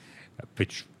movie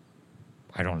which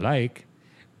I don't like,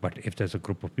 but if there's a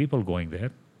group of people going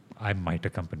there, I might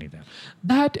accompany them.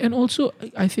 That, and also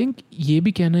I think ये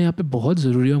भी कहना यहाँ पे बहुत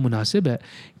ज़रूरी और मुनासिब है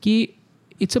कि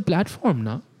it's a platform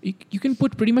ना. You can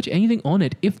put pretty much anything on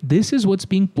it. If this is what's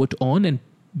being put on and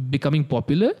becoming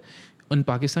popular on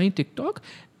Pakistani TikTok,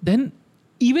 then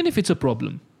even if it's a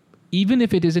problem, even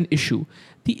if it is an issue,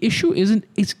 the issue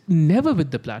it's never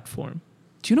with the platform.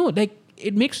 Do you know, like,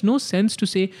 it makes no sense to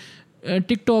say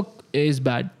TikTok is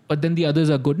bad, but then the others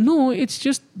are good. No, it's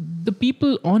just the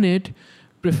people on it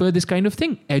prefer this kind of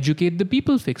thing. Educate the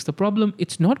people, fix the problem.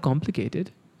 It's not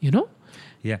complicated, you know?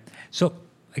 Yeah. So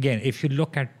again, if you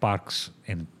look at parks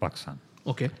in Pakistan,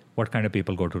 Okay. What kind of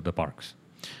people go to the parks?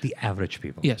 The average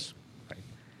people. Yes. Right?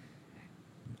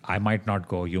 I might not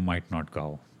go, you might not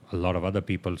go. A lot of other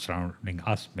people surrounding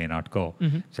us may not go.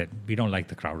 Said, we don't like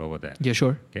the crowd over there. Yeah,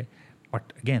 sure. Okay.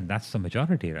 But again, that's the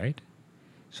majority, right?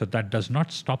 So that does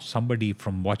not stop somebody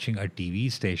from watching a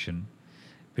TV station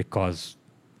because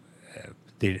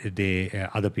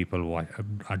other people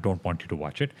don't want you to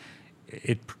watch it.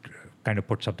 It kind of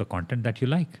puts up the content that you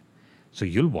like. So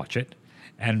you'll watch it.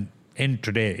 And in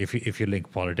today, if you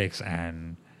link politics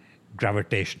and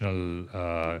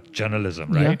gravitational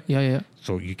journalism, right? Yeah.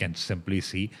 So you can simply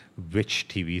see which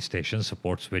TV station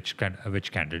supports which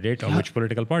candidate or which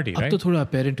political party, right? अब तो थोड़ा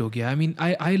apparent हो गया. I mean,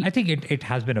 I think it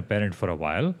has been apparent for a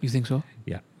while. You think so?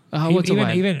 Yeah. What's a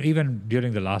while? Even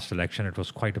during the last election, it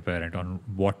was quite apparent on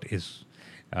what is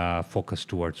focused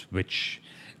towards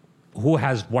who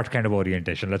has what kind of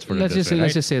orientation. Let's put it this way.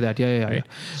 Let's just say that. Yeah. Right?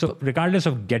 So regardless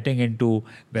of getting into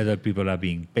whether people are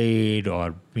being paid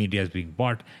or media is being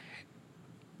bought,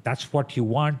 that's what you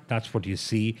want. That's what you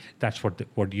see. That's what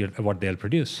they'll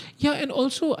produce. Yeah, and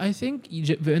also I think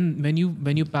when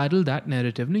you paddle that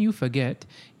narrative, you forget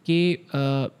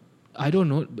that I don't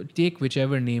know, take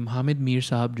whichever name, Hamid Mir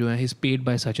Sahab jo hai, he's paid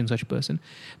by such and such person,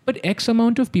 but X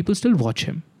amount of people still watch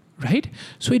him, right?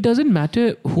 So it doesn't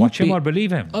matter who watch him or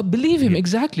believe him. Believe him,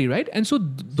 exactly, right? And so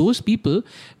those people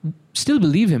still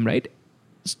believe him, right?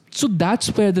 So that's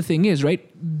where the thing is, right?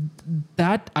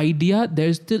 That idea,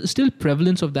 there's still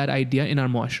prevalence of that idea in our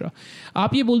muashra.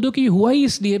 आप ये बोल दो कि हुआ ही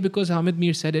इसलिए because Hamid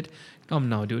Mir said it. Come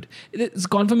now, dude.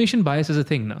 Confirmation bias is a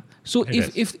thing now. So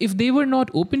if they were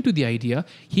not open to the idea,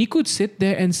 he could sit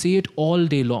there and say it all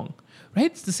day long. Right?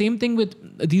 It's the same thing with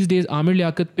these days. Amir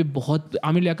Liaquat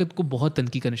को बहुत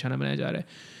तनकी का निशाना बनाया जा रहा है.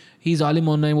 He's alim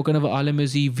online. What kind of alim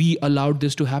is he? We allowed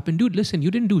this to happen. Dude, listen,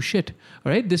 you didn't do shit.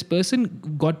 All right? This person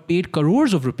got paid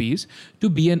crores of rupees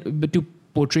to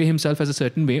portray himself as a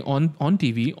certain way on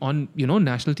TV, on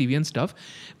national TV and stuff,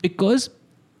 because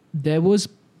there was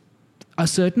a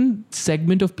certain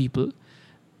segment of people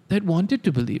that wanted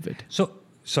to believe it.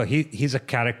 So he's a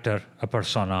character, a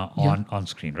persona on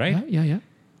screen, right? Yeah.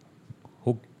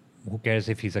 Who cares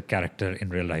if he's a character in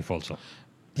real life also?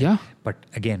 Yeah. But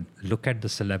again, look at the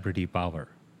celebrity power.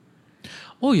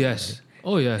 Oh yes.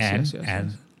 Yes.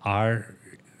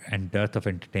 And dearth of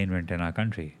entertainment in our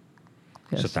country.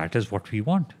 Yes. So that is what we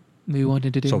want. We want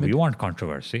entertainment. So we want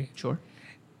controversy. Sure.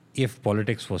 If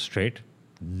politics was straight,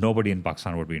 nobody in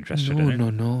Pakistan would be interested in it.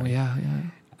 No.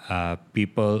 Yeah.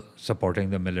 People supporting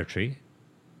the military,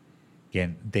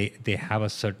 again, they have a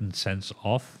certain sense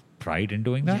of pride in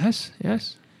doing that.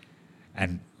 Yes.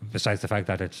 And besides the fact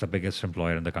that it's the biggest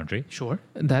employer in the country. Sure.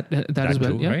 That as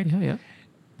well. Too, right? Yeah.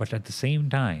 But at the same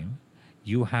time,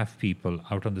 you have people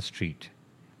out on the street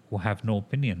who have no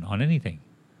opinion on anything.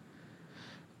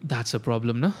 That's a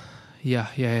problem, no? Yeah.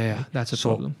 That's a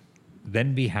problem.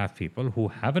 Then we have people who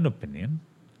have an opinion.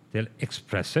 They'll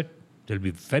express it. They'll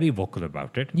be very vocal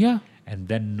about it. Yeah. And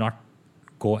then not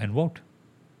go and vote.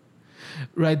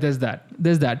 Right, there's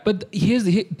that. But here's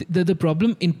the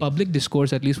problem in public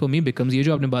discourse, at least for me, becomes ये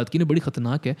जो आपने बात की ना बड़ी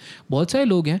खतरनाक है. बहुत सारे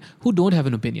लोग हैं who don't have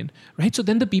an opinion, right? So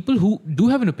then the people who do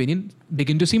have an opinion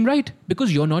begin to seem right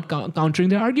because you're not countering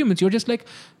their arguments. You're just like,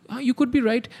 you could be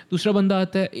right. दूसरा बंदा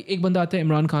आता है, एक बंदा आता है,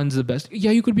 Imran Khan is the best.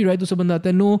 Yeah, you could be right. दूसरा बंदा आता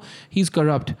है, no, he's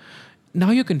corrupt. Now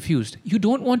you're confused. You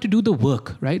don't want to do the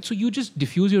work, right? So you just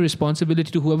diffuse your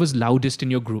responsibility to whoever's loudest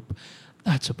in your group.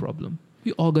 That's a problem.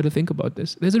 We all got to think about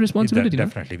this. There's a responsibility.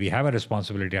 Definitely. We have a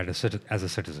responsibility as a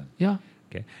citizen. Yeah.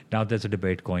 Okay. Now there's a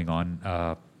debate going on.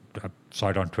 I saw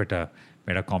it on Twitter,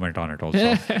 made a comment on it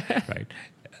also, right?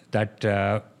 That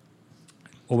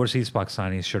overseas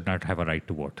Pakistanis should not have a right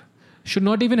to vote. Should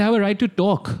not even have a right to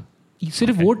talk.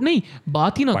 सिर्फ vote नहीं,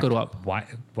 बात ही ना करो आप.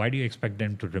 Why do you expect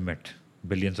them to remit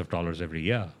billions of dollars every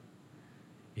year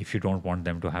if you don't want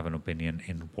them to have an opinion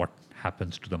in what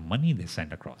happens to the money they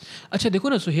send across? अच्छा देखो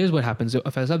ना, so here's what happens.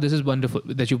 Faisal, this is wonderful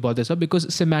that you brought this up because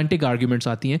semantic arguments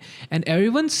आती हैं and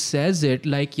everyone says it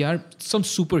like यार some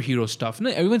superhero stuff. No,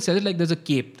 everyone says it like there's a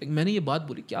cape. Like, मैंने ये बात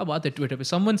बोली, क्या बात है Twitter पे?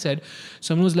 Someone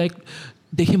was like,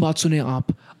 देखिए बात सुने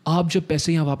आप जब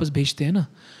पैसे यहाँ वापस भेजते हैं ना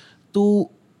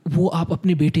तो वो आप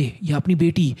अपने बेटे या अपनी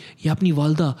बेटी या अपनी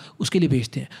वालदा उसके लिए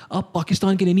भेजते हैं, आप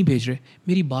पाकिस्तान के लिए नहीं भेज रहे.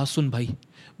 मेरी बात सुन भाई,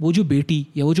 वो जो बेटी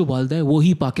या वो जो वालदा है वो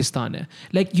ही पाकिस्तान है.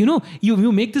 Like,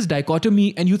 you make this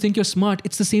dichotomy and you think you're smart.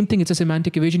 It's the same thing. It's a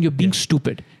semantic evasion. You're being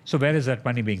stupid. So where is that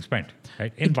money being spent?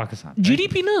 Right? In Pakistan.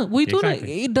 GDP na, वही तो ना.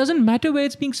 Exactly. It doesn't matter where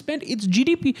it's being spent. It's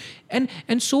GDP.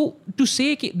 And so to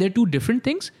say they're two different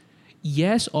things,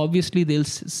 yes, obviously they'll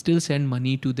still send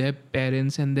money to their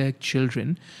parents and their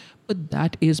children. but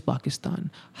that is Pakistan.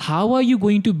 How are you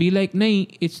going to be like,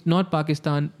 nahi, it's not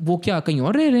Pakistan. वो क्या कहीं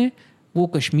और रह रहे हैं? वो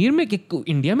कश्मीर में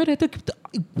India में रहते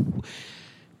हैं?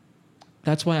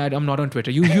 That's why I'm not on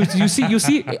Twitter. You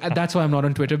see. That's why I'm not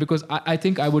on Twitter, because I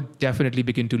think I would definitely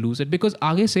begin to lose it, because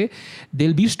आगे से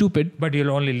they'll be stupid. But you'll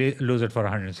only lose it for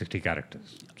 160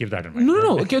 characters. Keep that in mind.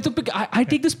 No. Okay, so I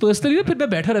take this personally. फिर मैं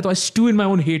बैठा रहता हूँ. I stew in my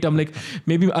own hate. I'm like,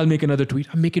 maybe I'll make another tweet.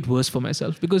 I'll make it worse for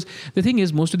myself, because the thing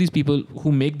is, most of these people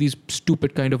who make these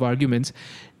stupid kind of arguments,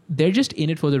 they're just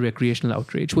in it for the recreational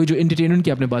outrage. वही जो entertainment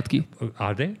की आपने बात की.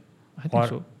 Are they? I think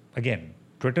so. Again,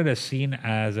 Twitter is seen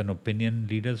as an opinion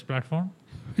leaders platform.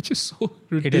 Which is so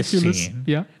ridiculous. It is seen.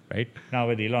 Yeah. Right? Now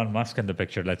with Elon Musk in the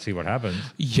picture, let's see what happens.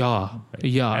 Yeah. Right?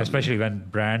 Yeah. Especially when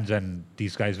brands and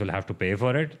these guys will have to pay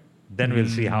for it. Then we'll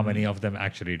see how many of them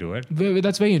actually do it.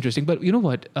 That's very interesting. But you know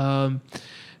what?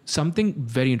 Something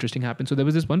very interesting happened. So there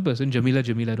was this one person, Jamila,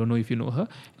 I don't know if you know her,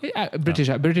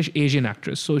 British Asian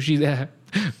actress. So she's a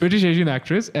British Asian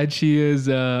actress, and she is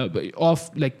of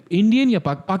like Indian or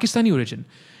Pakistani origin.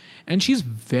 And she's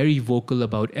very vocal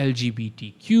about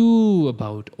LGBTQ,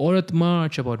 about Aurat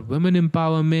March, about women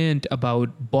empowerment,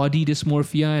 about body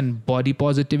dysmorphia and body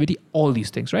positivity, all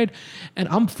these things, right? And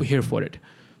I'm here for it.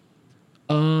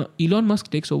 Elon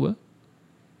Musk takes over,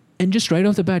 and just right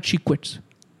off the bat, she quits.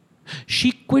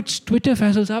 She quits Twitter,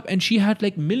 Faisal Saab, and she had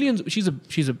like millions. She's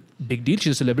a big deal.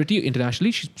 She's a celebrity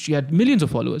internationally. She had millions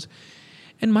of followers.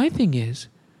 And my thing is,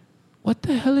 what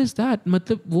the hell is that?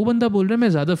 मतलब वो बंदा बोल रहा है मैं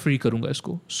ज़्यादा free करूँगा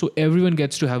इसको. So everyone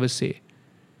gets to have a say.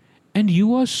 And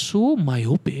you are so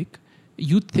myopic.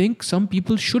 You think some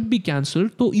people should be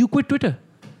cancelled, so you quit Twitter.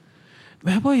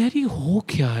 मैं बोला यार ये हो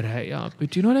क्या रहा है यहाँ पे?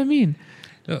 Do you know what I mean?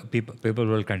 So people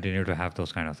will continue to have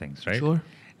those kind of things, right? Sure.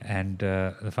 And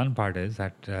the fun part is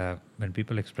that when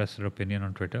people express their opinion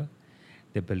on Twitter,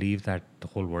 they believe that the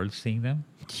whole world's seeing them.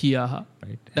 Yeah.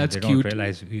 Right? That's and they cute. don't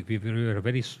realize we're a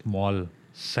very small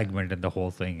segment in the whole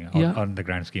thing on the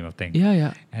grand scheme of things.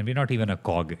 Yeah. And we're not even a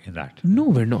cog in that. No,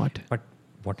 we're not. But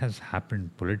what has happened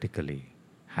politically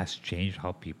has changed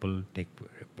how people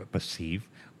perceive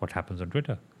what happens on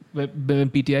Twitter. When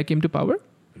PTI came to power?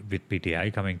 With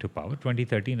PTI coming to power,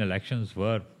 2013 elections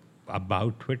were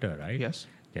about Twitter, right? Yes.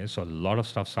 Okay, so a lot of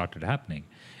stuff started happening,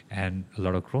 and a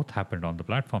lot of growth happened on the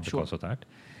platform because of that.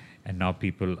 And now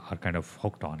people are kind of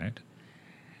hooked on it.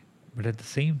 But at the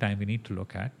same time, we need to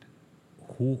look at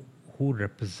who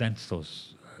represents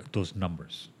those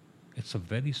numbers. It's a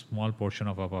very small portion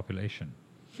of our population.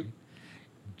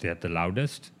 They're the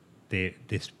loudest. They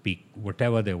speak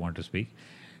whatever they want to speak.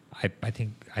 I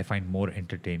think I find more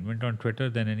entertainment on Twitter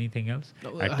than anything else.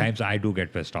 At times I do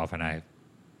get pissed off and I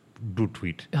do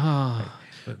tweet.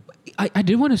 I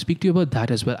did want to speak to you about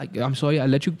that as well. I'm sorry, I'll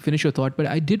let you finish your thought, but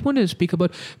I did want to speak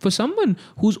about, for someone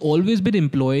who's always been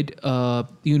employed,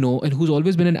 and who's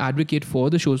always been an advocate for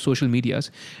the social medias,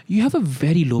 you have a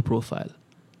very low profile.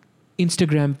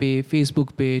 Instagram pay,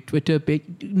 Facebook pay, Twitter pay,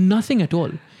 nothing at all.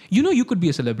 You could be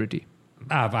a celebrity.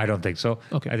 I don't think so.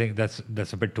 Okay. I think that's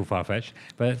a bit too far-fetched.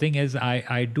 But the thing is,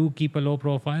 I do keep a low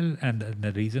profile, and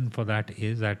the reason for that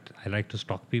is that I like to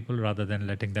stalk people rather than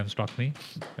letting them stalk me.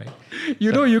 Right?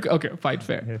 Okay, fine,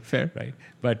 fair. Right.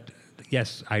 But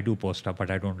yes, I do post stuff,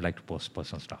 but I don't like to post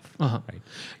personal stuff. Right?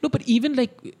 No, but even you're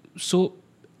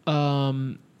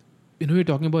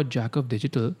talking about Jack of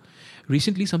Digital.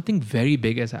 Recently, something very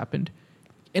big has happened.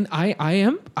 And I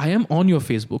am on your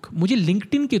Facebook. मुझे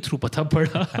LinkedIn के through पता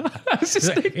पड़ा.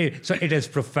 So it is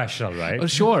professional, right?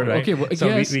 Sure. Right? Okay. Well, so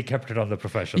yes. we kept it on the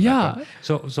professional. Yeah.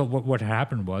 Network. So what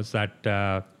happened was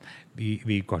that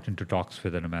we got into talks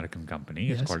with an American company.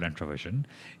 Yes. It's called Entravision,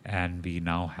 and we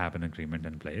now have an agreement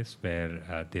in place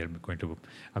where they're going to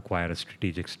acquire a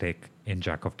strategic stake in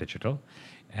Jack of Digital,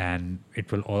 and it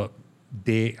will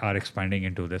they are expanding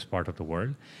into this part of the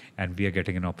world, and we are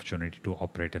getting an opportunity to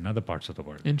operate in other parts of the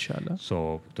world. Inshallah.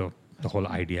 So the whole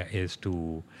idea is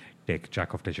to take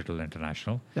Jack of Digital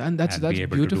international, and that's be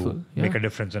able beautiful. to make a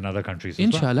difference in other countries.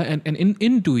 Inshallah, as well. and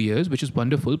in 2 years, which is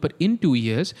wonderful, but in 2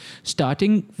 years,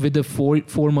 starting with a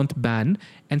 4-month ban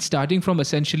and starting from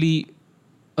essentially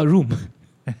a room.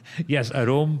 Yes, a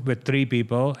room with 3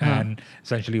 people, and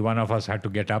essentially one of us had to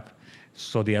get up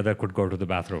so the other could go to the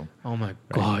bathroom. Oh my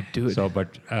God, dude. So,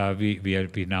 but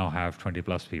we now have 20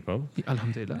 plus people.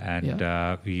 Alhamdulillah.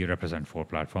 And we represent 4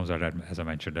 platforms, as I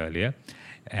mentioned earlier.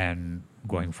 And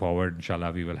going forward,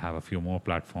 inshallah, we will have a few more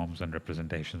platforms and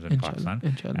representations in Pakistan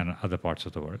and other parts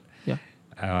of the world. Yeah.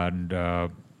 And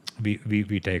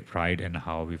we take pride in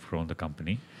how we've grown the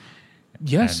company.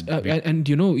 Yes, and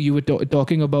you were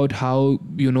talking about how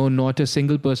not a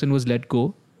single person was let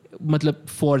go. Matlab,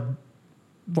 for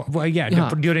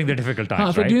during the difficult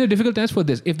times, for right? during the difficult times for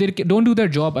this. If they don't do their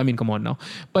job, I mean, come on now.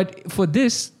 But for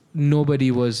this,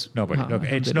 nobody was. Nobody. Look,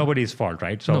 it's nobody's fault,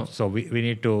 right? So, No. so we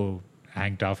need to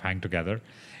hang tough, hang together,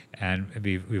 and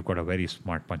we've got a very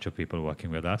smart bunch of people working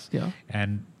with us. Yeah.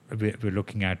 And we're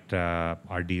looking at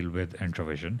our deal with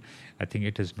Entravision. I think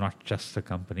it is not just the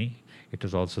company; it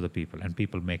is also the people, and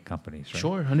people make companies, right?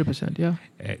 Sure, 100%. Yeah.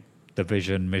 The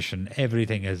vision, mission,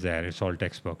 everything is there. It's all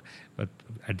textbook. But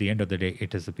at the end of the day,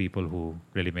 it is the people who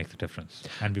really make the difference.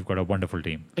 And we've got a wonderful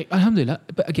team. Alhamdulillah.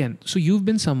 But again, so you've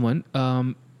been someone,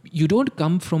 you don't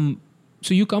come from,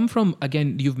 so you come from,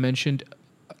 again, you've mentioned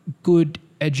good,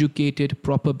 educated,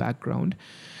 proper background,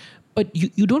 but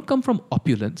you don't come from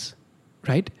opulence,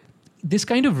 right? This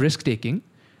kind of risk taking,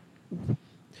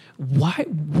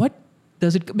 what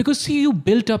does it, because see, you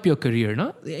built up your career,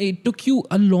 na? It took you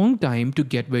a long time to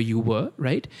get where you were,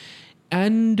 right?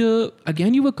 And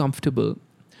again, you were comfortable.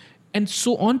 And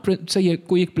so on, say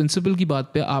कोई एक principle की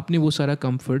बात पे आपने वो सारा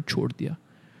comfort छोड़ दिया,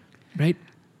 right?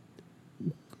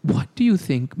 What do you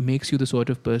think makes you the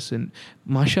sort of person,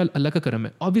 mashallah, Allah ka karam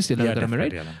hai, obviously Allah ka karam hai,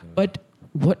 right? But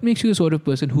what makes you the sort of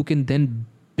person who can then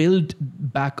build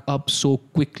back up so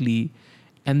quickly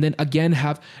and then again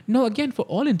have, now again, for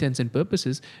all intents and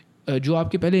purposes, जो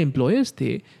आपके पहले employers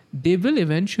थे, they will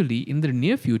eventually in the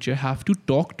near future have to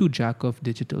talk to Jack of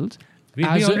Digitals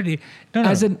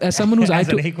as someone who's as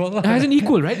an equal, as an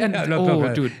equal, right? And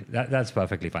look, dude, that's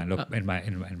perfectly fine. Look, in my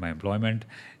employment,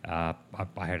 I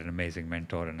had an amazing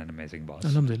mentor and an amazing boss.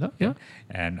 Alhamdulillah, yeah.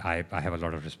 And I have a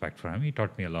lot of respect for him. He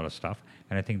taught me a lot of stuff,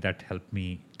 and I think that helped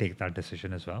me take that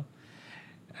decision as well.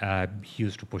 He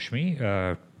used to push me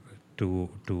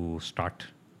to start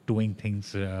doing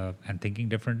things and thinking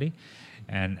differently,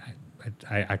 and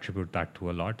I attribute that to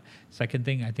a lot. Second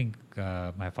thing, I think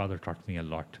my father taught me a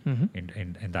lot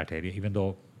in that area, even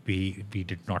though we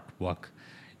did not work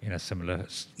in a similar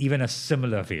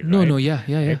field. No, right? no, yeah.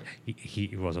 Right?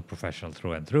 He was a professional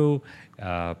through and through.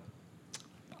 I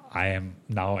am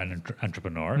now an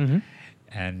entrepreneur,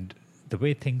 and the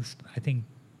way things, I think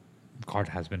God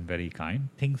has been very kind.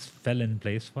 Things fell in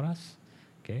place for us.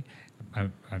 Okay,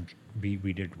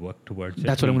 we did work towards it.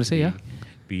 That's what I'm going to say. Yeah,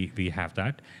 we have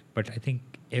that, but I think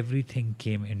everything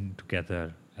came in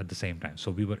together at the same time, so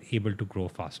we were able to grow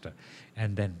faster.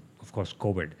 And then, of course,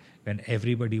 COVID, when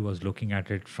everybody was looking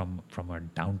at it from a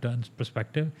downturn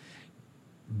perspective,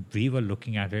 we were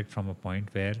looking at it from a point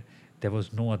where there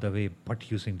was no other way but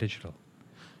using digital.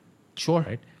 Sure.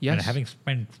 Right. Yes. And having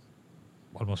spent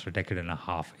almost a decade and a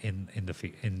half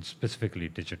in specifically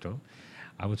digital,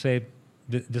 I would say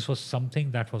this was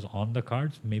something that was on the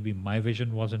cards. Maybe my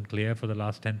vision wasn't clear for the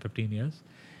last 10, 15 years,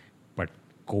 but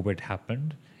COVID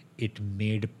happened. It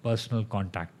made personal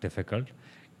contact difficult,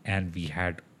 and we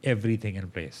had everything in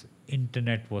place.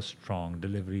 Internet was strong,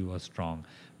 delivery was strong,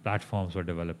 platforms were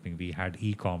developing, we had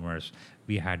e-commerce,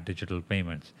 we had digital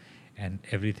payments, and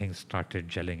everything started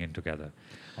gelling in together.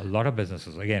 A lot of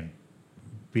businesses, again,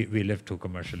 we lived through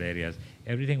commercial areas,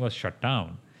 everything was shut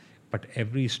down. But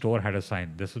every store had a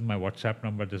sign. This is my WhatsApp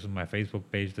number. This is my Facebook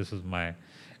page. This is my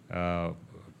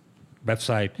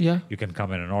website. Yeah. You can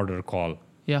come in and order a call.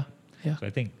 Yeah. So I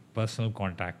think personal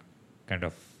contact, kind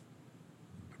of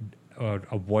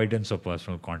avoidance of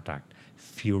personal contact,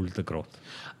 fueled the growth.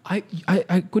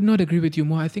 I could not agree with you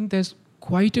more. I think there's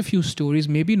quite a few stories,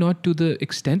 maybe not to the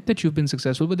extent that you've been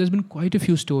successful, but there's been quite a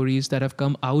few stories that have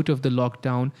come out of the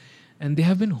lockdown, and they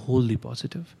have been wholly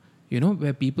positive. You know,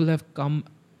 where people have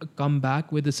come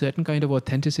back with a certain kind of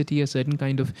authenticity, a certain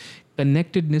kind of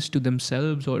connectedness to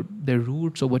themselves or their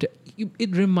roots or whatever.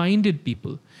 It reminded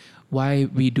people why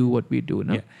we do what we do.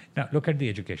 No? Yeah. Now, look at the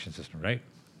education system, right?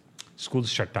 Schools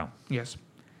shut down. Yes.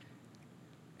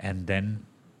 And then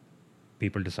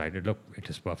people decided, look, it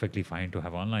is perfectly fine to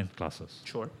have online classes.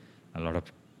 Sure. A lot of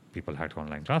people had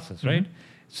online classes, right?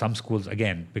 Some schools,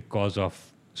 again, because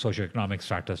of socioeconomic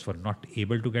status, were not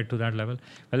able to get to that level.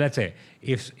 Well, let's say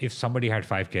if somebody had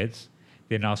 5 kids,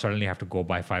 they now suddenly have to go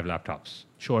buy 5 laptops.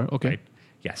 Sure. Okay. Right?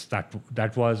 Yes,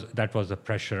 that was the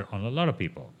pressure on a lot of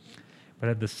people. But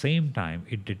at the same time,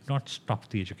 it did not stop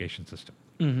the education system.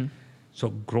 So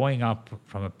growing up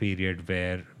from a period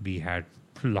where we had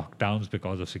lockdowns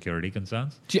because of security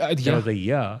concerns, there was a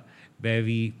year where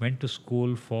we went to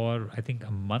school for, I think,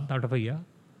 a month out of a year.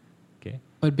 Okay.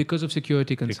 But because of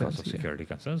security concerns. Because of security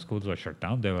concerns, schools were shut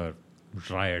down. There were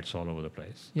riots all over the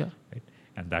place. Yeah. Right?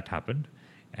 And that happened,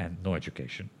 and no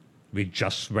education. We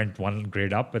just went one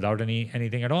grade up without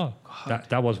anything at all.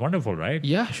 That was wonderful, right?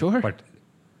 Yeah, sure. But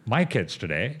my kids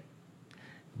today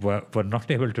were not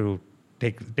able to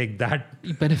take that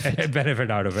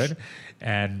benefit out of it.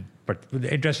 But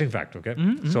the interesting fact, okay?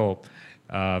 So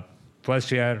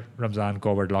First year, Ramzan,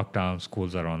 COVID lockdown,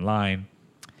 schools are online.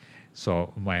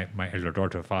 So my elder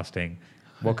daughter fasting,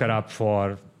 woke her up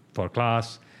for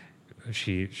class.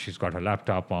 She's got her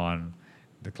laptop on.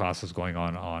 The class is going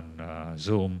on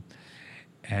Zoom,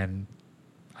 and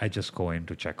I just go in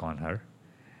to check on her.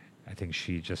 I think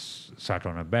she just sat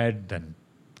on her bed, then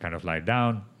kind of lied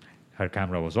down. Her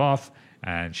camera was off,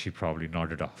 and she probably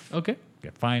nodded off. Okay.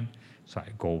 Yeah, fine. So I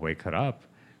go wake her up.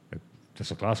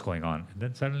 There's a class going on. And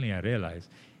then suddenly I realize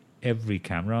every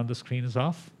camera on the screen is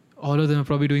off, All of them are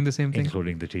probably doing the same thing.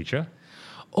 including the teacher.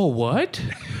 Oh, what?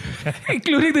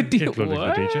 Including the teacher. Including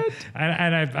the teacher.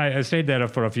 And I stayed there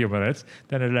for a few minutes.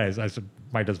 Then I realized I said,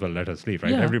 might as well let her sleep,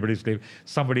 right? Yeah. Everybody sleep.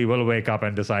 Somebody will wake up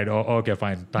and decide, oh, okay,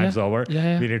 fine, time's Yeah. over. Yeah,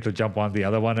 yeah. We need to jump on the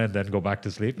other one and then go back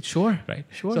to sleep. Sure. Right?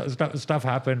 Sure. So stuff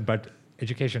happened, but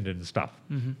education didn't stop,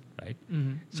 right?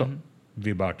 So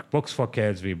we bought books for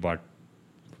kids, we bought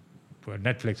a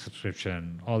Netflix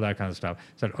subscription, all that kind of stuff.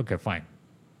 Said, okay, fine.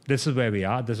 This is where we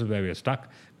are. This is where we are stuck.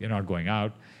 We're not going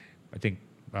out. I think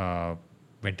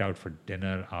went out for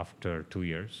dinner after 2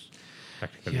 years,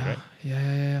 practically, Yeah. right?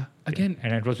 Yeah. Again,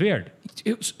 And it was weird.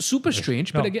 it was super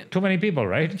strange, No, but again, too many people,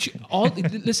 right?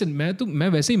 listen, मैं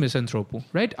वैसे ही misanthrope हूँ,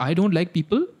 right? I don't like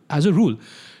people as a rule.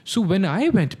 So when I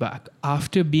went back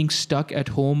after being stuck at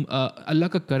home, Allah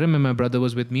ka karam hai, my brother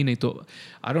was with me, nahi to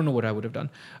I don't know what I would have done.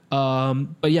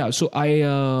 But yeah, so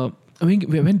I mean,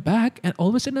 we went back, and all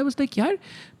of a sudden I was like, yaar,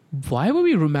 why were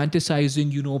we romanticizing,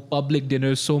 public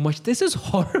dinners so much? This is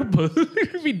horrible.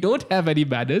 We don't have any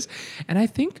manners. And I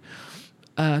think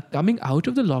coming out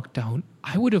of the lockdown,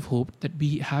 I would have hoped that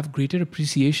we have greater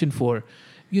appreciation for,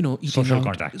 eating Social out.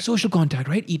 contact. Social contact,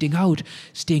 right? Eating out,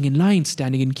 staying in lines,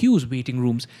 standing in queues, waiting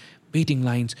rooms, waiting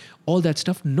lines, all that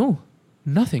stuff. No,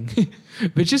 nothing.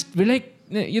 We're like,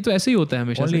 ये तो ऐसे ही होता है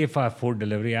हमेशा Only से. if our food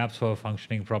delivery apps were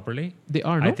functioning properly. They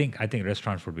are, no? I think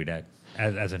restaurants would be dead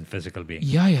as in physical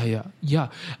beings. Yeah.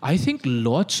 I think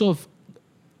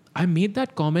I made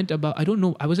that comment about, I don't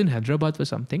know, I was in Hyderabad for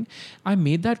something. I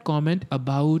made that comment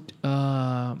about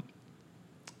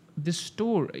this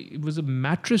store. It was a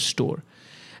mattress store.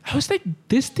 I was like,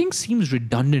 this thing seems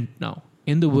redundant now.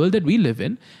 In the world that we live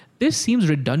in, this seems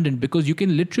redundant because you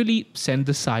can literally send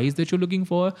the size that you're looking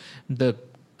for, the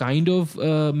kind of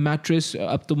mattress,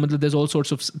 up to, there's all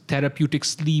sorts of therapeutic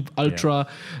sleep, ultra,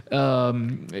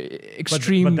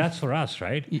 extreme. But that's for us,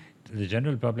 right? The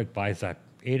general public buys that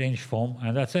 8-inch foam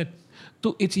and that's it.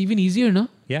 तो it's even easier ना.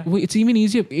 Yeah. वो it's even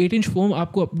easier. 8-inch foam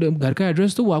आपको घर का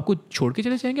address तो वो आपको छोड़ के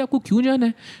चले जाएंगे. आपको क्यों जाना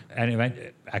है?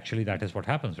 And actually that is what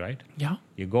happens, right? Yeah.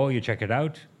 You go, you check it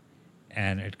out,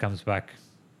 and it comes back.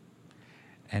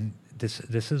 And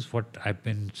this is what I've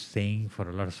been saying for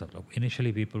a lot of stuff.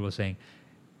 Initially, people were saying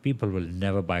people will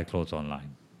never buy clothes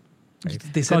online. Right?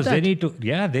 They said Because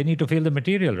that. they need to feel the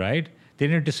material, right? They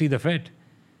need to see the fit.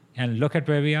 And look at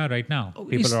where we are right now.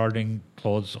 People are ordering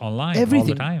clothes online all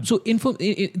the time. So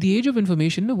the age of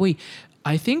information, no way.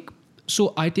 I think,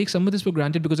 so I take some of this for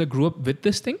granted because I grew up with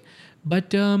this thing,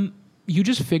 but you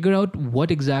just figure out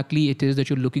what exactly it is that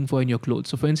you're looking for in your clothes.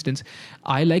 So for instance,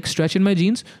 I like stretch in my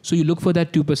jeans, so you look for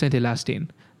that 2% elastane.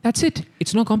 That's it.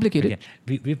 It's not complicated.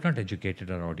 Again, we've not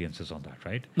educated our audiences on that,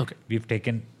 right? Okay. We've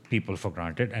taken people for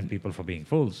granted and people for being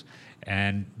fools.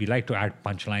 And we like to add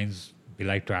punchlines. We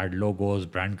like to add logos,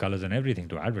 brand colors, and everything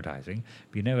to advertising.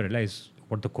 We never realize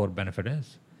what the core benefit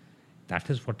is. That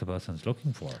is what the person's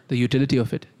looking for. The utility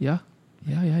of it. Yeah.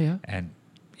 And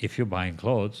if you're buying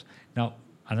clothes, now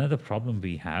another problem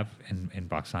we have in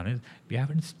Pakistan is we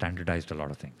haven't standardized a lot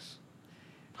of things.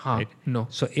 Right? No.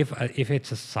 So if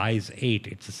it's a size 8,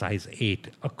 it's a size 8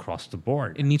 across the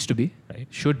board. It needs to be. Right?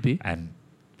 Should be. And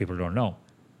people don't know.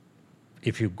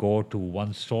 If you go to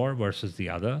one store versus the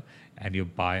other and you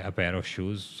buy a pair of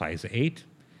shoes size 8,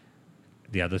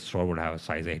 the other store would have a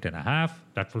size 8.5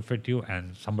 that will fit you,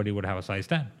 and somebody would have a size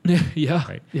 10. Yeah.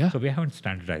 Right? Yeah. So we haven't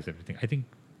standardized everything. I think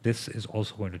this is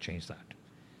also going to change that.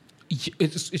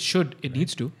 It should. It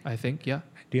needs to, I think. Yeah.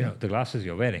 Do you know the glasses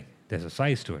you're wearing? There's a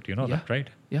size to it. You know that, right?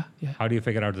 Yeah. How do you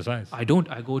figure out the size? I don't.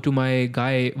 I go to my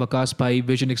guy, Vakas Pai,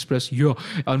 Vision Express,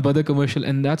 on Badr commercial,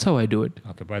 and that's how I do it.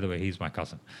 Okay, by the way, he's my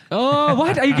cousin. Oh,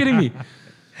 what? Are you kidding me?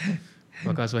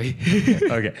 Vakas Pai.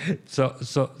 Okay, so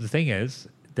the thing is,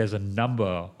 there's a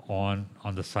number on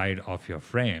the side of your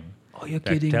frame You're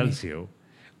that kidding tells you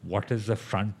what is the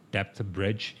front depth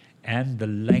bridge and the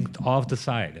length of the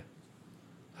side.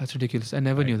 That's ridiculous. I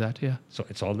never knew that. Yeah. So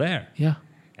it's all there. Yeah.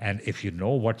 And if you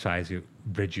know what size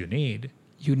bridge you need,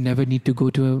 You never need to go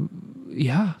to a.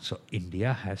 Yeah. so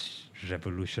India has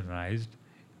revolutionized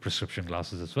prescription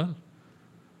glasses as well.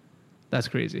 That's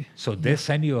crazy. So they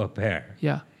send you a pair,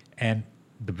 Yeah. and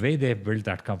the way they've built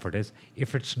that comfort is,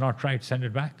 if it's not right, send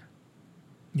it back.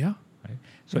 Yeah. Right?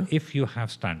 So if you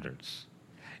have standards,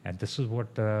 and this is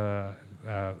what the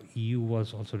EU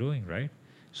was also doing, right?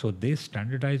 So they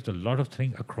standardized a lot of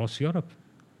things across Europe.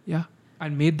 Yeah.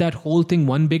 And made that whole thing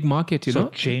one big market, you So know?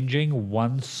 changing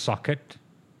one socket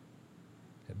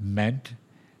meant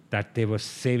that they were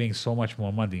saving so much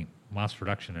more money, mass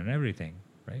production and everything,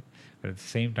 right? But at the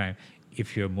same time,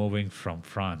 if you're moving from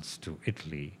France to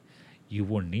Italy, you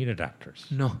won't need adapters.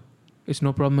 No. It's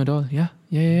no problem at all.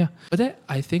 Yeah. But then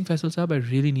I think, Faisal Saab, I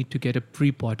really need to get a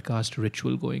pre-podcast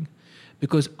ritual going.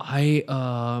 Because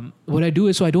what I do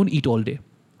is, so I don't eat all day.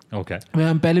 Okay.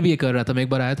 मैं पहले भी ये कर रहा था मैं एक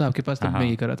बार आया था आपके पास तब मैं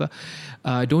ये कर रहा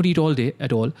था don't eat all day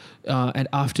at all and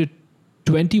after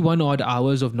 21 odd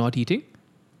hours of not eating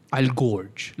I'll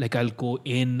gorge like I'll go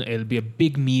in it'll be a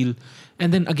big meal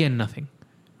and then again nothing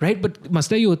right but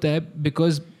मसला ये होता है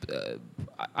because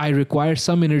I require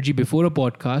some energy before a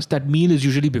podcast that meal is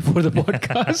usually before the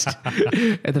podcast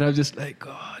and then I'm just like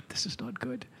God this is not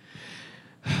good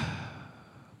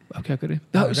अब क्या करें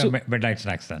midnight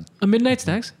snacks then. Midnight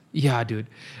snacks? Yeah, dude.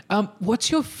 What's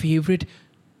your favorite?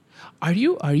 Are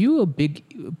you a big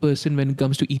person when it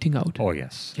comes to eating out? Oh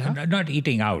yes. Yeah? Not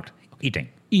eating out, eating.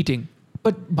 Eating.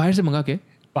 But बाहर से मंगा के?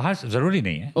 बाहर से ज़रूरी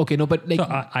नहीं है. Okay, no, but like.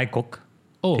 So I cook.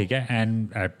 Oh. ठीक है and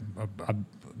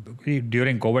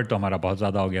during COVID तो हमारा बहुत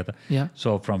ज़्यादा हो गया था. Yeah.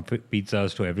 So from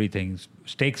pizzas to everything,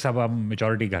 steaks सब हम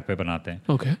majority घर पे बनाते हैं.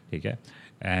 Okay. ठीक है.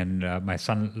 And my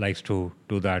son likes to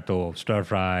do that. So stir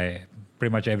fry,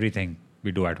 pretty much everything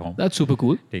we do at home. That's super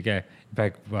cool. ठीक है. In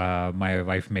fact, my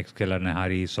wife makes killer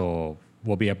nihari, so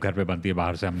वो भी अब घर पे बनती है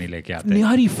बाहर से हम नहीं लेके आते.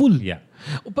 Nihari full. Yeah.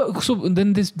 But, so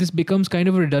then this becomes kind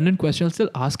of a redundant question. I'll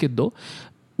still ask it though.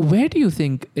 Where do you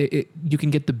think you can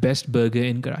get the best burger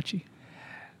in Karachi?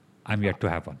 I'm yet to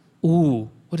have one. Ooh,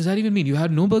 what does that even mean? You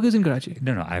had no burgers in Karachi?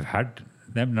 No, I've had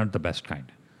them, not the best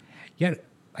kind. Yeah,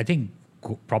 I think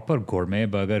proper gourmet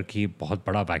burger की बहुत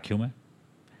बड़ा vacuum है.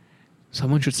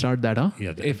 Someone should start that, huh?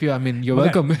 Yeah, if you, I mean, you're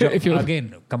welcome. If you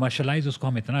again commercialize उसको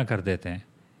हम इतना कर देते हैं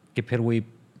कि फिर वही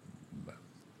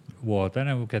वो होता है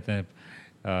ना वो कहते हैं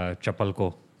चप्पल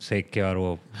को सेक के और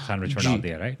वो सैंडविच में डाल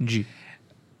दिया, right? Ji.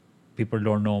 People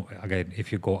don't know. Again,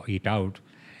 if you go eat out,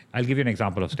 I'll give you an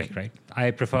example of steak, right?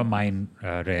 I prefer mine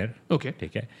rare. Okay.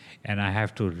 Okay. And I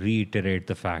have to reiterate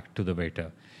the fact to the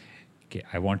waiter. Okay,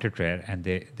 I want it rare, and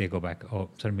they go back. Oh,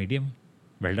 sir, medium,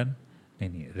 well done.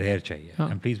 नहीं rare चाहिए.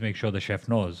 And please make sure the chef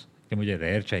knows कि मुझे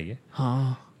rare चाहिए.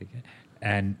 हाँ. Okay.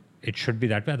 And it should be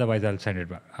that way. Otherwise, I'll send it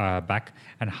back.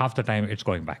 And half the time, it's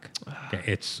going back. Okay.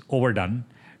 It's overdone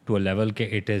to a level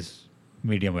that it is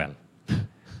medium well.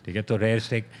 ठीक है. तो rare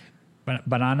steak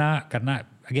बनाना करना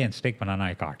again steak बनाना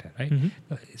एक art है, right?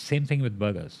 Mm-hmm. Same thing with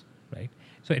burgers, right?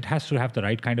 So it has to have the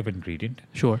right kind of ingredient.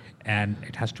 Sure. And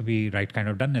it has to be right kind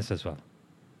of doneness as well.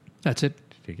 That's it.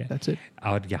 ठीक है. That's it.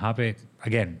 और यहाँ पे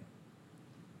again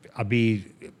अभी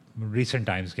recent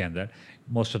times के अंदर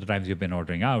most of the times you've been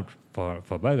ordering out for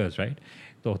burgers, right?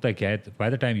 तो होता क्या है by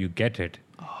the time you get it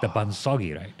the bun's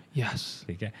soggy, right? Yes.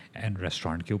 ठीक है. And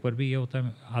restaurant के ऊपर भी ये होता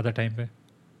है आधा time पे.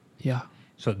 Yeah.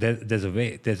 So there's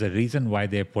a reason why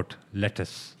they put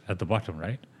lettuce at the bottom,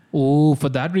 right? Oh, for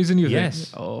that reason you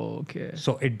Yes. think? Oh, okay.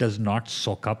 So it does not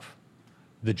soak up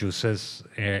the juices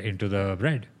into the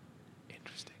bread.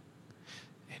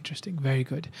 Interesting. Very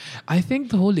good. I think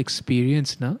the whole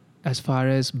experience, na, as far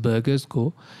as burgers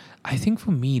go, I think for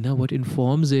me, na, what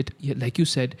informs it, like you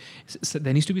said,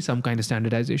 there needs to be some kind of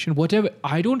standardization. Whatever.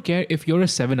 I don't care if you're a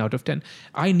 7 out of 10.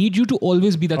 I need you to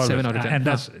always be that Always. 7 out of 10. And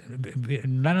that's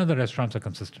none of the restaurants are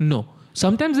consistent. No.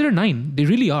 Sometimes they're 9. They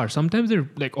really are. Sometimes they're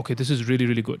like, okay, this is really,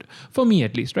 really good. For me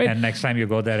at least, right? And next time you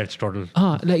go there, it's total.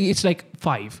 Like it's like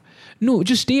 5. No,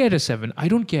 just stay at a 7. I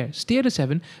don't care. Stay at a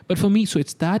 7. But for me, so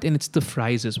it's that and it's the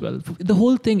fries as well. The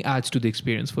whole thing adds to the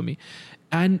experience for me.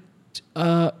 And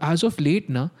as of late,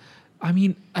 na, I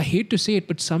mean, I hate to say it,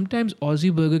 but sometimes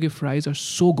Aussie Burger ke fries are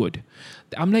so good.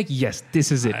 I'm like, yes,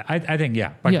 this is it. I think,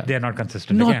 yeah, but they're not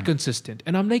consistent. Not again. consistent.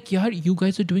 And I'm like, yeah, you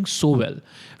guys are doing so well,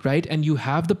 right? And you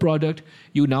have the product,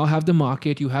 you now have the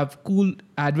market, you have cool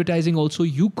advertising also.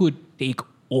 You could take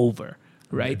over,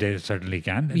 right? They certainly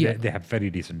can. Yeah. They have very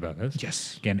decent burgers.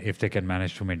 Yes. Again, if they can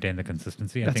manage to maintain the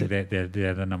consistency, I think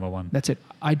they're the number one. That's it.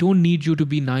 I don't need you to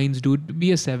be 9s, dude.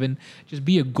 Be a 7. Just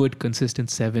be a good, consistent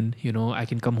 7. You know, I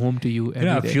can come home to you every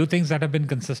A day. few things that have been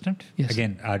consistent, Yes.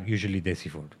 again, are usually desi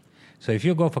food. So if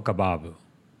you go for kebab,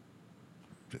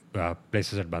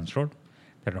 places at Buns Road,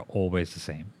 they're always the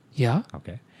same. Yeah.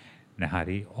 Okay.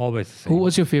 Nahari, always the same. Who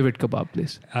was your favorite kebab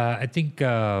place? I think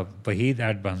Waheed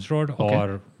at Buns Road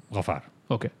or Ghafar,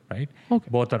 Okay. right? Okay.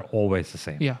 Both are always the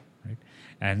same. Yeah. Right?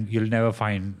 and you'll never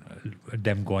find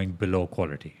them going below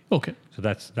quality. Okay. So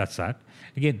that's that.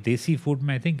 Again, desi food,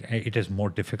 I think it is more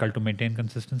difficult to maintain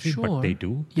consistency, but Sure. they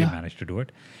do. Yeah. They manage to do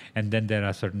it. And then there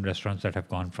are certain restaurants that have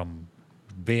gone from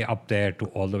way up there to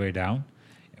all the way down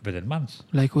within months.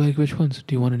 Like which ones?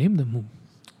 Do you want to name them?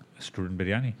 Student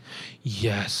biryani,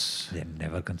 Yes. they're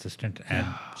never consistent, and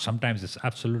sometimes it's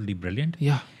absolutely brilliant.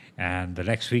 Yeah. And the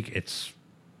next week, it's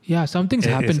Yeah. Something's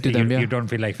happened to you, them. Yeah. you don't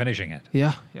feel like finishing it.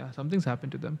 Yeah. Yeah. Something's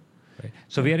happened to them. Right?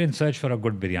 So we are in search for a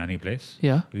good biryani place.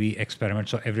 Yeah. We experiment.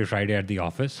 So every Friday at the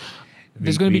office,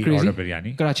 This is going to be we crazy. order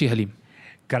biryani. Karachi Halim.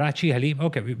 Karachi Halim.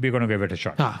 Okay, we're going to give it a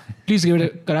shot. Please give it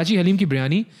a Karachi Halim ki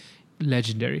biryani.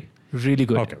 Legendary. Really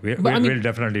good. Okay, But I mean, we'll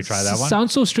definitely try that one.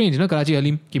 Sounds so strange, Karachi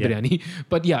Halim ki Yeah. biryani.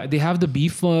 But yeah, they have the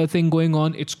beef thing going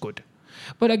on. It's good.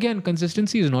 But again,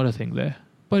 consistency is not a thing there.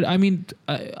 But I mean,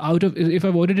 if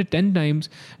I've ordered it 10 times,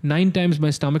 9 times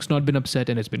my stomach's not been upset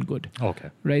and it's been good. Okay,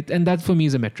 Right? And that for me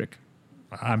is a metric.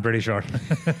 I'm pretty sure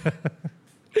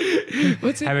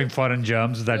What's it? having foreign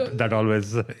germs that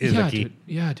always is the key. Dude.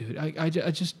 Yeah, dude.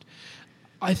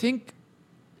 I think,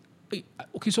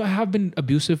 okay, so I have been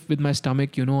abusive with my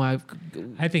stomach, I've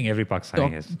I think every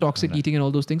Pakistani is toxic eating and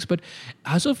all those things. But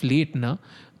as of late,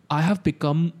 I've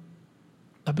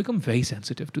become very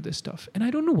sensitive to this stuff, and I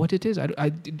don't know what it is.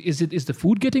 Is the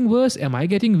food getting worse? Am I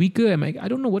getting weaker? I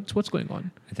don't know what's going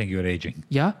on. I think you're aging.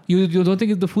 Yeah, you don't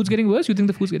think the food's getting worse? You think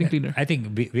the food's getting cleaner? I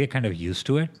think we're kind of used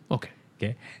to it. Okay.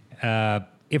 Okay,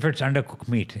 if it's undercooked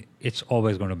meat, it's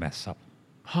always going to mess up,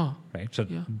 Huh. right? So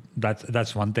Yeah.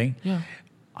 that's one thing. Yeah.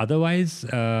 Otherwise,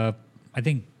 I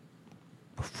think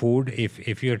food,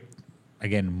 if you're,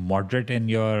 again, moderate in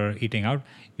your eating out,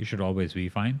 you should always be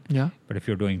fine. Yeah. But if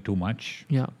you're doing too much,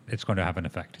 Yeah. it's going to have an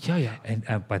effect. Yeah.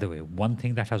 And by the way, one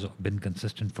thing that has been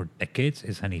consistent for decades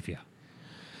is Hanifia.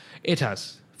 It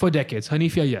has. For decades.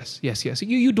 Hanifia, yes.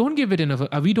 You don't give it enough,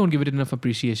 we don't give it enough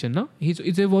appreciation, no?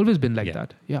 They've always been like Yeah.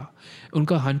 that. Yeah.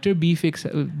 Unka hunter beef,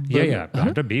 Yeah.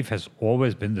 Hunter beef has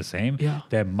always been the same. Yeah.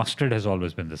 Their mustard has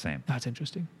always been the same. That's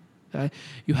interesting.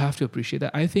 You have to appreciate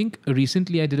that. I think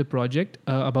recently I did a project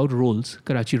about rolls,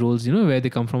 Karachi rolls, where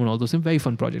they come from and all those things. Very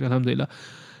fun project, alhamdulillah.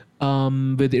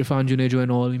 With Irfan Junejo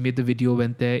and all, we made the video,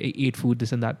 went there, ate food,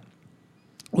 this and that.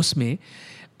 Usme,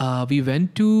 we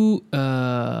went to,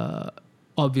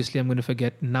 obviously I'm going to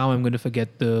forget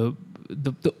the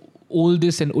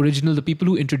oldest and original, the people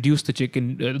who introduced the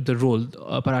chicken, the roll,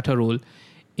 paratha roll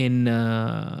in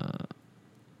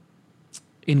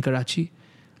Karachi.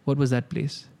 What was that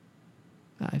place?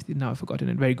 Now I've forgotten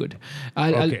it. Very good.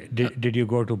 Okay. Did you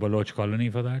go to Baloch Colony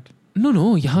for that? No,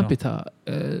 यहाँ No. पे था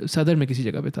सदर में किसी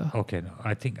जगह पे था. Okay, no.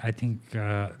 I think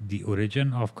the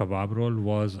origin of kebab roll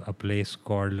was a place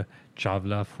called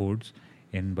Chawla Foods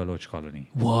in Baloch Colony.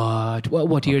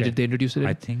 What year Okay. did they introduce it in?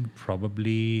 I think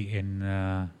probably in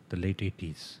the late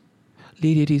 80s.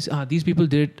 Late 80s. These people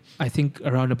did it, I think,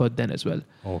 around about then as well.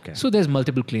 Okay. So there's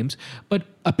multiple claims. But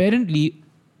apparently,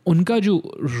 उनका जो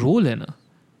role है ना,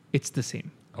 it's the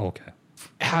same. Okay.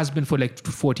 Has been for like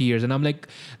 40 years. And I'm like,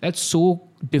 that's so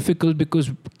difficult because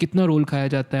कितना roll खाया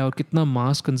जाता है और कितना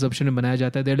mass consumption में बनाया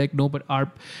जाता है. They're like, no, but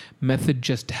our method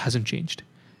just hasn't changed.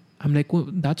 I'm like, well,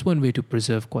 that's one way to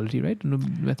preserve quality, right? No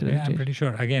method Yeah, hasn't I'm changed. pretty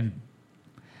sure. Again,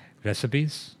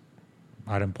 recipes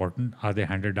are important. Are they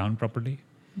handed down properly?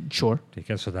 Sure.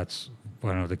 Okay, so that's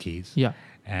one of the keys. Yeah.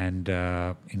 And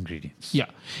ingredients. Yeah,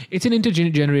 it's an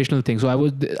intergenerational thing. So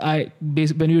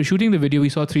when we were shooting the video, we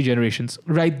saw 3 generations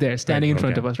right there standing in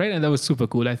front of us, right? And that was super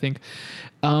cool, I think.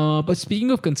 But speaking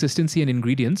of consistency and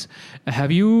ingredients,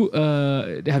 have you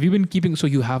been keeping? So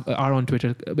you are on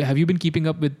Twitter. Have you been keeping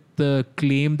up with the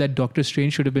claim that Doctor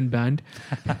Strange should have been banned?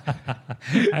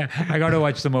 I got to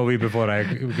watch the movie before I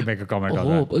can make a comment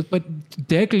on that. But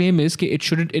their claim is that it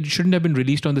shouldn't have been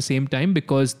released on the same time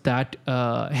because that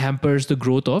hampers the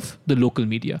growth of the local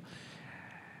media.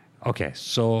 Okay,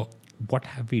 so what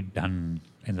have we done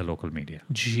in the local media?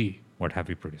 Gee. What have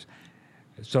we produced?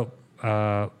 So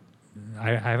I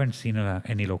haven't seen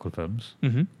any local films.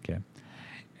 Mm-hmm. Okay,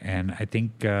 and I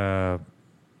think the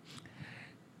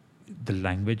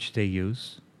language they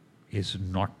use is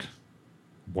not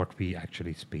what we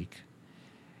actually speak.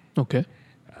 Okay.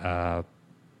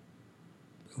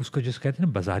 उसको जिस कहते हैं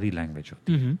ना बाजारी language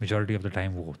होती है, majority of the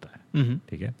time वो होता है.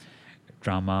 ठीक है,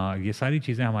 ड्रामा, ये सारी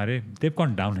चीज़ें हमारे they've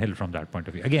gone downhill from that point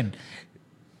of view. Again,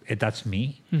 that's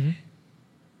me.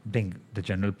 Think the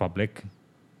general public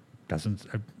doesn't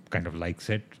kind of likes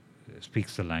it,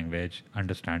 speaks the language,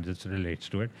 understands it, relates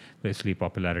to it. तो इसलिए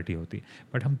popularity होती है.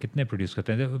 But हम कितने produce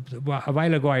करते हैं? A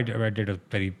while ago I did a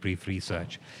very brief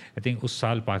research. I think उस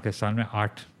साल पाकिस्तान में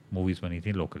 8 movies बनी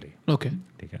थी locally. Okay.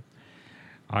 ठीक है,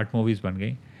 8 movies बन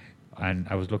गई. And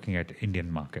I was looking at Indian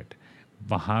market,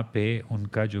 वहाँ पे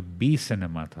उनका जो बी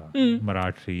सिनेमा था,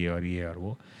 मराठी और ये और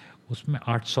वो, उसमें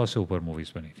 800 से ऊपर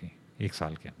मूवीज़ बनी थी एक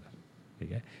साल के अंदर,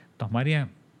 ठीक है. तो हमारे यहाँ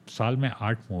साल में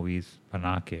 8 मूवीज़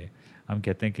बना के हम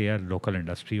कहते हैं कि यार लोकल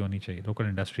इंडस्ट्री होनी चाहिए. लोकल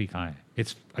इंडस्ट्री कहाँ है?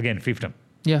 It's again fiefdom,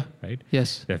 Yeah. right?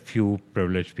 Yes. There are few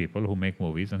privileged people who make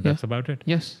movies and that's about it.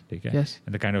 Yes. ठीक है. Yes.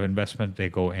 And the kind of investment they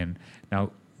go in. Now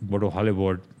go to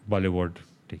Hollywood, Bollywood,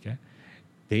 ठीक है.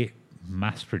 They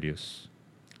mass produce,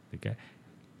 ठीक है.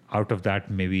 Out of that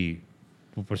maybe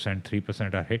 2%,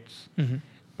 3% are hits.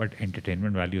 But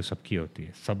entertainment value सबकी होती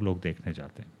है, सब लोग देखने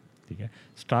जाते हैं, ठीक है.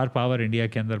 स्टार पावर इंडिया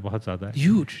के अंदर बहुत ज़्यादा है.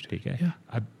 Huge. ठीक है. Yeah.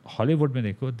 अब हॉलीवुड में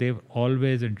देखो, they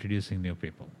always introducing new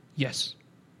people. Yes.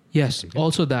 Yes. Okay.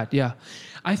 Also that. Yeah.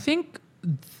 I think.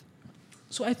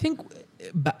 So I think,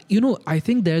 I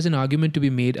think there's an argument to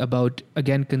be made about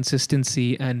again consistency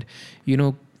and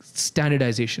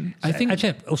standardization. I think.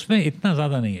 अच्छा उसमें इतना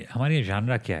ज़्यादा नहीं है. हमारी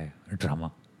genre क्या है?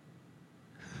 Drama.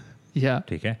 Yeah.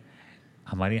 ठीक है.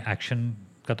 हमारी एक्शन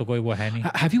का तो कोई वो है नहीं.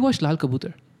 Have you watched Lal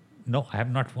Kabutar? No, I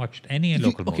have not watched any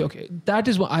local movie. Okay. That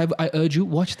is what I urge you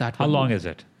watch that. How one. long is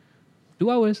it?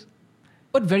 2 hours,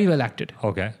 but very well acted.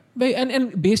 Okay.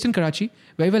 And based in Karachi,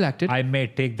 very well acted. I may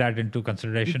take that into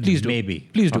consideration. Please do. Maybe.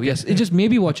 Please do. Okay. Yes. Just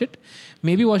maybe watch it.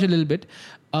 Maybe watch a little bit.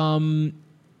 And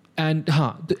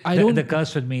The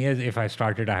curse with me is if I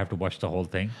start it, I have to watch the whole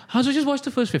thing. So just watch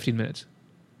the first 15 minutes.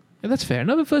 Yeah, that's fair.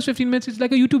 No, the first 15 minutes is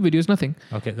like a YouTube video. It's nothing.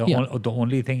 Okay. The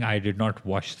only thing I did not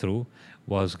watch through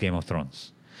was Game of Thrones.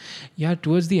 Yeah,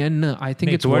 towards the end, I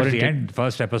think it's towards warranted. the end,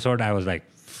 first episode, I was like,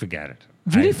 forget it.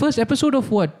 Really, first episode of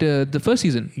what? The first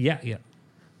season. Yeah.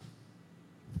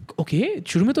 Okay,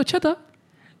 शुरू में तो अच्छा था.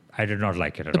 I did not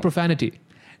like it at The all. profanity.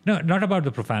 No, not about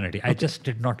the profanity. I just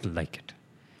did not like it.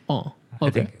 Oh, I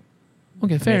okay. think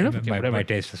Okay, fair enough. Okay, my whatever.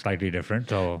 taste is slightly different.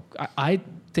 So I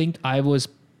think I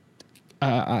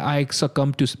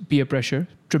succumbed to peer pressure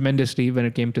tremendously when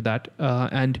it came to that.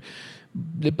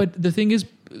 But the thing is,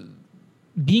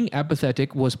 being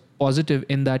apathetic was positive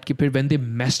in that when they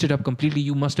messed it up completely,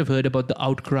 you must have heard about the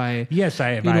outcry. yes,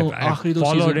 I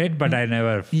followed it, but I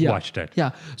never watched it.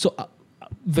 Yeah. So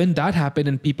when that happened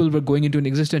and people were going into an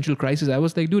existential crisis, I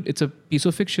was like, dude, it's a piece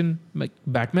of fiction. Like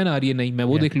Batman aa rahi hai, nahi, main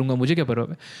wo dekh lunga, mujhe kya parwa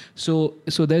hai. So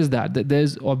there's that.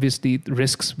 There's obviously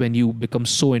risks when you become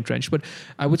so entrenched. But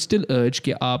I would still urge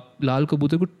कि आप लाल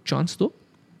कबूतर को chance दो,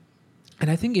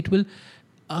 and I think it will,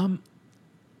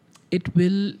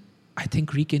 I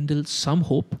think, rekindle some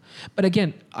hope. But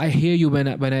again, I hear you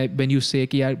when you say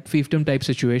कि यार fiefdom type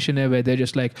situation है where they're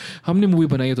just like हमने movie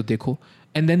बनाई है तो देखो,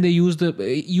 and then they use the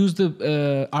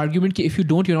argument कि if you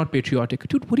don't, you're not patriotic.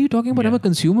 Dude, what are you talking about? I'm a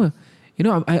consumer.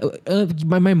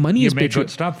 My money is You make patriotic. good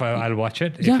stuff. I'll watch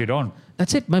it. Yeah. If you don't,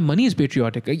 That's it. My money is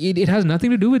patriotic. It has nothing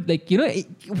to do with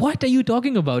what are you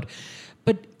talking about?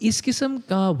 But is किस्म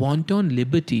का wanton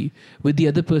liberty with the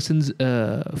other person's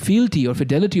fealty or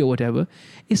fidelity or whatever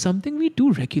is something we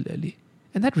do regularly,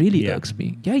 and that really irks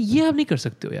me. यार ये आप नहीं कर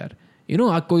सकते हो यार.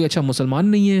 आप कोई अच्छा मुसलमान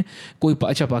नहीं है, कोई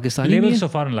अच्छा पाकिस्तानी नहीं है. labels so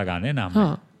far लगाने ना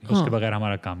हमने. उसके बगैर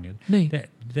हमारा काम नहीं.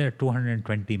 There are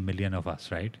 220 million of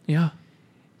us, right? Yeah.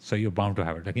 So you're bound to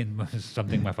have it. Again,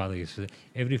 something my father used to say.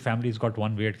 Every family's got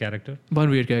one weird character.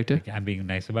 One weird character. Okay, I'm being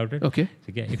nice about it. Okay.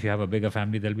 So, if you have a bigger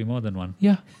family, there'll be more than one.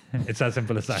 Yeah. It's as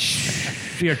simple as that.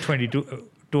 You're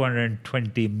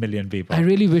 220 million people. I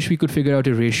really wish we could figure out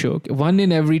a ratio. 1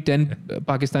 in every 10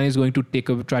 Pakistanis is going to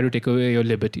try to take away your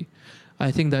liberty. I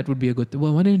think that would be a good thing.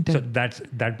 Well, 1 in 10. So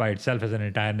that by itself is an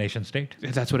entire nation state.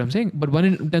 That's what I'm saying. But 1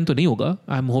 in 10 तो नहीं होगा.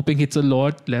 I'm hoping it's a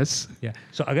lot less. Yeah.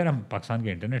 So अगर हम पाकिस्तान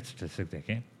के internet statistics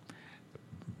देखें,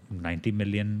 90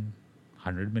 million,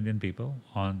 100 million people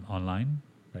online,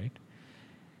 right?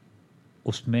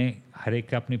 उसमें हर एक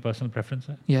का अपनी personal preference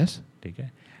है. Yes. ठीक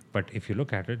है. But if you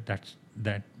look at it,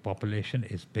 that population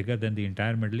is bigger than the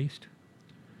entire Middle East.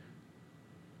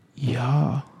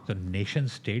 Yeah. So nation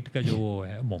state का जो वो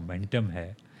है momentum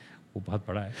है वो बहुत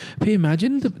बड़ा है. Hey,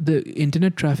 imagine the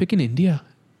internet traffic in India.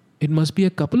 It must be a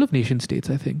couple of nation states,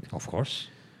 I think. Of course.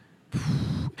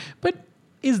 But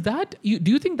is that,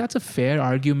 do you think that's a fair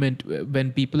argument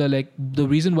when people are like, the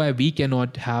reason why we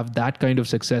cannot have that kind of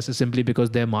success is simply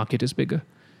because their market is bigger?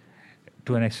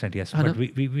 To an extent, yes. But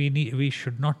we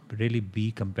should not really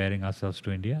be comparing ourselves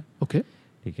to India. Okay.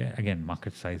 ठीक है. Again,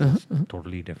 market size is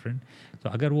totally different. So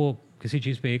अगर वो किसी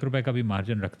चीज़ पे ₹1 का भी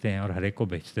margin रखते हैं और हर एक को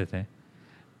बेच देते हैं,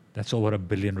 that's over $1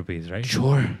 billion, right?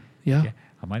 Sure. Yeah.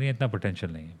 हमारे यहाँ इतना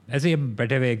पोटेंशियल नहीं है. ऐसे ही हम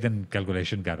बैठे हुए एक दिन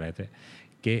कैलकुलेशन कर रहे थे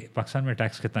कि पाकिस्तान में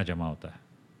टैक्स कितना जमा होता है,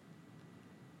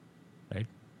 राइट?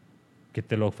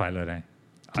 कितने लोग फाइलर हैं?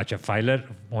 अच्छा, फाइलर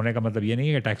होने का मतलब ये नहीं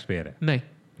है कि टैक्स पेयर है. नहीं.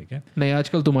 ठीक है. नहीं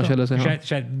आजकल तो माशाल्लाह से हाँ.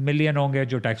 शायद मिलियन होंगे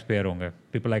जो टैक्स पेयर होंगे,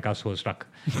 people like us who stuck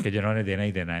कि जिन्होंने देना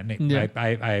ही देना है. नहीं,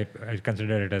 I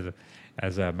consider it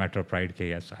as a matter of pride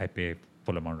कि yes I pay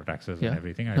full amount of taxes and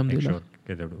everything, I make sure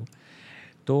कि दे डू.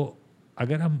 तो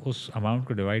अगर हम उस अमाउंट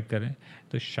को डिवाइड करें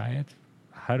तो शायद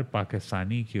हर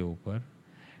पाकिस्तानी के ऊपर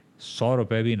 100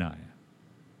 रुपये भी ना आए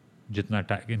जितना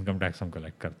इनकम टैक्स हम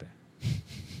कलेक्ट करते हैं.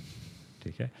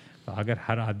 ठीक है, तो अगर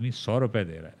हर आदमी 100 रुपये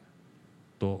दे रहा है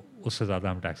तो उससे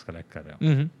ज़्यादा हम टैक्स कलेक्ट कर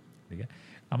रहे हैं. ठीक है,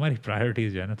 हमारी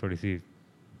प्रायोरिटीज़ जो है ना थोड़ी सी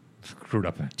स्क्रूड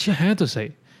अप है. अच्छा है तो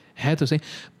सही.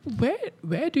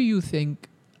 Where do you think,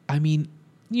 I mean,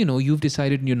 you know, you've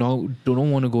decided you now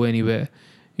don't want to go anywhere.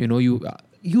 You know,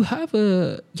 you have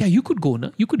a, you could go,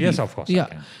 na? You could Yes, leave. of course.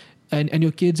 Yeah. And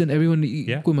your kids and everyone,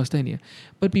 koi masla nahi hai.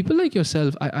 But people like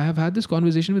yourself, I have had this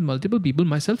conversation with multiple people,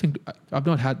 myself,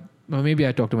 I've not had, maybe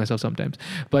I talk to myself sometimes,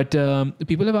 but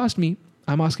people have asked me,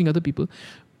 I'm asking other people,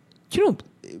 you know,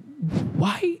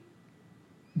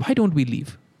 why don't we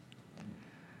leave?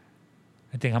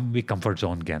 I think हम भी comfort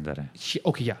zone के अंदर हैं.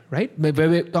 Okay, yeah, right?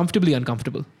 We're comfortably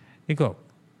uncomfortable. देखो,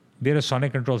 we're a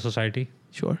sonic control society.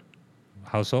 Sure.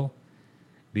 How so?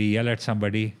 We yell at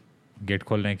somebody, gate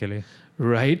खोलने के लिए.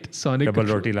 Right, sonic double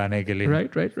control. रोटी लाने के लिए.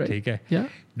 Right. ठीक है. Yeah.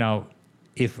 Now,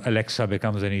 if Alexa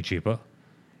becomes any cheaper,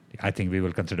 I think we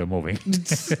will consider moving.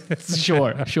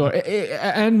 Sure.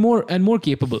 And more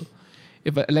capable.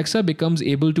 If Alexa becomes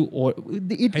able to,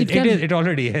 it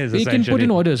already is. It can put in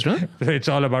orders, right? It's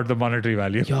all about the monetary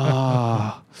value.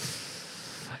 Yeah.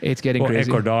 It's getting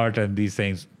crazy. Echo Dot and these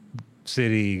things,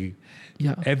 Siri.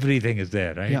 Yeah. Everything is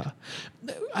there, right? Yeah.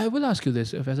 I will ask you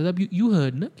this, Faisal. You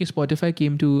heard, na, that Spotify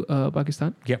came to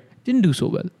Pakistan? Yep. Didn't do so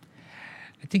well.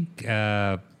 I think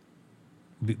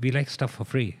we like stuff for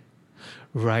free.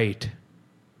 Right.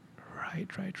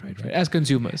 As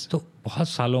consumers. तो बहुत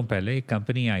सालों पहले एक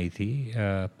company आई थी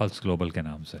pulse global के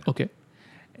नाम से. Okay.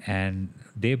 And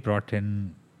they brought in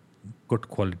good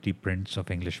quality prints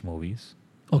of English movies.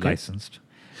 Okay. Licensed.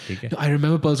 ठीक है. I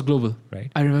remember Pulse Global.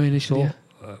 Right. I remember initially.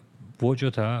 So वो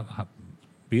जो था,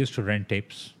 we used to rent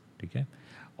tapes. ठीक है.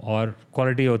 और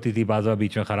क्वालिटी होती थी, बाज़ा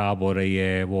बीच में ख़राब हो रही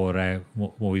है, वो हो रहा है,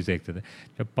 मूवीज़ देखते थे.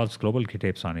 जब पल्स ग्लोबल की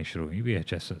टेप्स आनी शुरू हुई,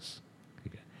 VHSs,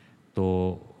 ठीक है,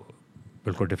 तो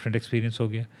बिल्कुल डिफरेंट एक्सपीरियंस हो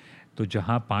गया. तो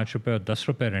जहाँ 5 रुपये और 10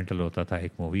 रुपये रेंटल होता था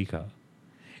एक मूवी का,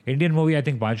 इंडियन मूवी आई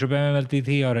थिंक 5 रुपये में मिलती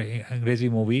थी और अंग्रेज़ी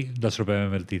मूवी 10 रुपये में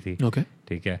मिलती थी. Okay.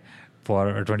 ठीक है,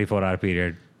 फॉर 24 आवर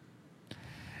पीरियड.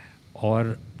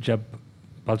 और जब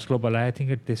पल्स ग्लोबल आया, I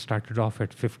think they started off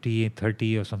at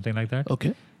 50-30 और something like that.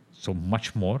 Okay. So much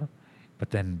more,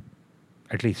 but then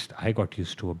at least I got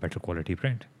used to a better quality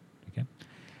print. ठीक है.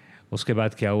 उसके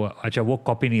बाद क्या हुआ, अच्छा वो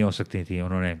कॉपी नहीं हो सकती थी,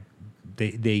 उन्होंने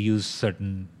they use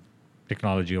certain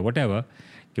technology or whatever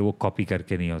कि वो कॉपी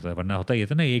करके नहीं होता, वरना होता ये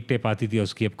था ना, एक टेप आती थी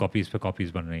उसकी अब कॉपीज़ पे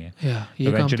कॉपीज़ बन रही हैं.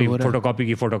 Eventually फोटोकॉपी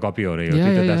की फोटोकॉपी हो रही होती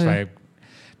थी. That's why.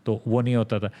 तो वो नहीं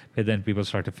होता था. फिर then people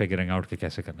started figuring out कि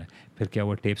कैसे करना है. फिर क्या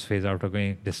हुआ, टेप्स फेज आउट हो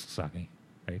गई, डिस्क्स आ गई.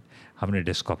 राइट, हमने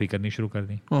डिस्क कॉपी करनी शुरू कर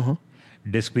दी.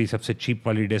 डिस्क भी सबसे चीप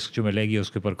वाली डिस्क जो मिलेगी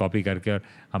उसके ऊपर कॉपी करके और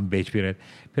हम बेच भी रहे.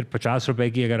 फिर 50 रुपए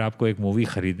की अगर आपको एक मूवी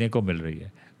ख़रीदने को मिल रही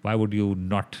है, why would you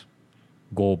not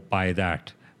go buy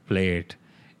that, play it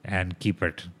and keep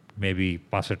it, maybe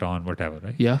pass it on, whatever,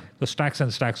 right? Yeah. So stacks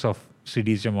and stacks of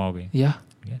CDs जमा हो गई. Yeah.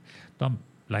 तो हम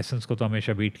लाइसेंस को तो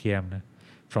हमेशा बीट किया हमने.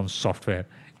 From software,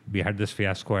 we had this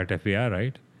fiasco at FBI,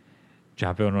 right?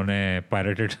 जहाँ पे उन्होंने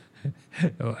pirated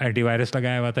एंटीवायरस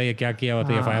लगाया हुआ था, या क्या किया हुआ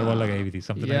था, या फायरवॉल लगाई हुई थी,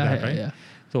 something like that, right?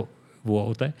 तो वो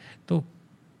होता है. तो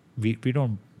we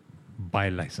don't buy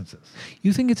licenses.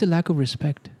 You think it's a lack of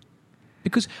respect?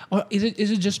 Because, or is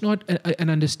it just not an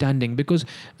understanding? Because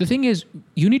the thing is,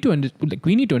 you need to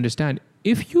we need to understand,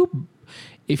 if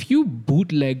you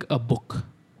bootleg a book,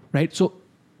 right? So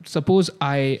suppose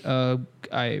I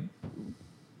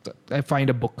find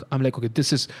a book, I'm like, okay,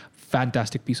 this is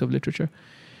fantastic piece of literature.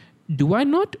 Do I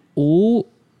not owe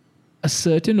a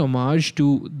certain homage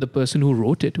to the person who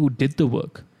wrote it, who did the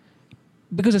work?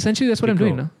 Because essentially that's what I'm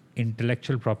doing now.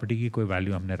 Intellectual property की कोई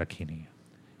value हमने रखी नहीं है.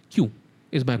 क्यों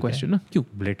is my question, ना? क्यों?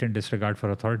 Blatant disregard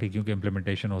for authority, क्योंकि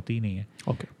implementation होती ही नहीं है.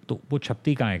 Okay. तो वो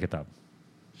छपती कहाँ है किताब?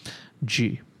 जी.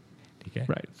 ठीक है.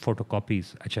 Right.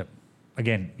 Photocopies. अच्छा,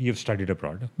 again, you've studied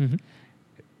abroad. Mm-hmm.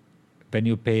 When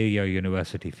you pay your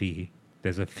university fee,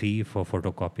 there's a fee for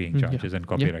photocopying charges and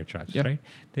copyright charges, right?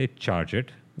 They charge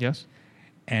it. Yes.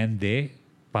 And they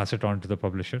pass it on to the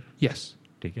publisher. Yes.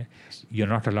 ठीक है. You're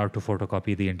not allowed to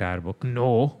photocopy the entire book. No.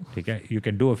 ठीक है. You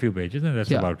can do a few pages and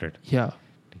that's about it. Yeah.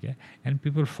 ठीक है. And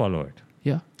people follow it.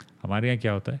 Yeah. हमारे यहाँ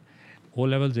क्या होता है, O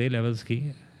levels, A levels की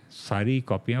सारी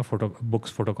कॉपियाँ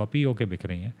बुक्स फोटोकॉपी होके बिक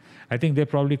रही हैं. I think they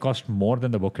probably cost more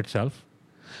than the book itself.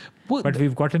 Well, But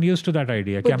we've gotten used to that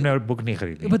idea कि हमने और book नहीं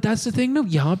खरीदनी. but that's the thing. No,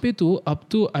 यहाँ पे तो अब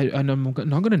तो and I'm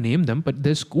not going to name them, but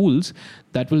there's schools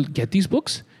that will get these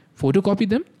books, photocopy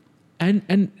them, and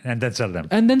And then sell them.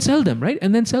 and then sell them, right?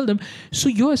 And then sell them. So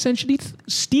you're essentially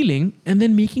stealing and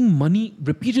then making money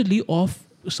repeatedly off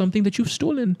something that you've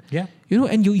stolen. Yeah. You know,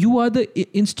 and you are the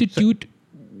institute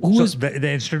who So is the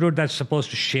institute that's supposed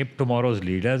to shape tomorrow's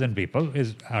leaders and people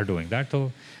are doing that.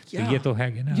 So Yeah. ये तो है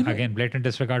कि ना, You know- again, blatant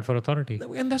disregard for authority.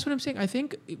 and that's what I'm saying. I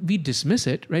think we dismiss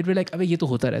it, right? We're like, "अबे ये तो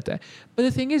होता रहता है." But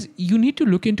the thing is, you need to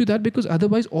look into that because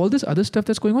otherwise, all this other stuff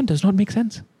that's going on does not make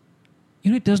sense.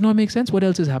 You know, it does not make sense. What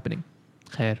else is happening?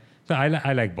 Khair. So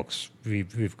I like books.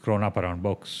 We've grown up around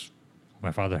books.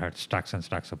 My father had stacks and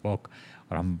stacks of book.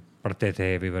 और हम पढ़ते थे.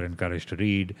 We were encouraged to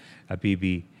read. अभी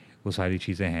भी वो सारी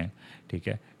चीज़ें हैं. ठीक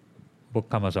है. बुक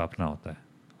का मज़ा अपना होता है.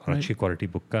 और अच्छी क्वालिटी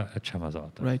बुक का अच्छा मज़ा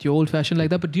होता है. Right, you're old-fashioned like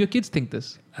that, but do your kids think this?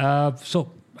 So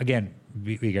again,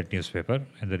 we get newspaper,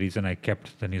 and the reason I kept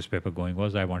the newspaper going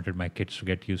was I wanted my kids to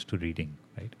get used to reading,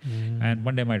 right? And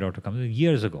one day my daughter comes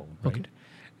years ago, right? Okay.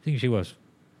 I think she was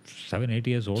 7, 8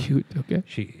 years old. Cute, okay.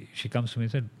 She comes to me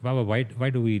and said, "Baba, why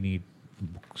do we need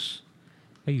books?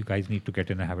 Hey, you guys need to get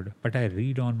in a habit." But I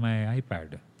read on my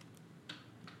iPad,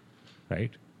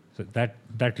 right? So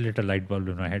that lit a light bulb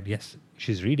in my head. Yes,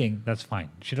 she's reading. That's fine.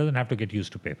 She doesn't have to get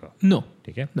used to paper. No,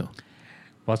 ठीक है? no.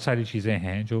 बहुत सारी चीज़ें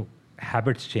हैं जो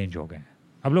habits change हो गए हैं.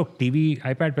 अब लोग टीवी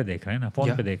आईपैड पे देख रहे हैं ना, फोन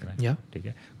Yeah. पे देख रहे हैं. Yeah. ठीक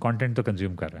है. कंटेंट तो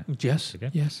कंज्यूम कर रहे हैं. Yes, ठीक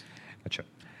है. yes. अच्छा.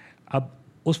 अब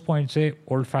उस पॉइंट से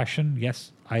old fashion,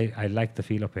 yes, I like the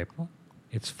feel of paper.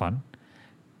 It's fun.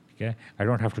 ठीक है. I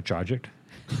don't have to charge it.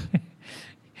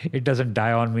 It doesn't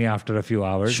die on me after a few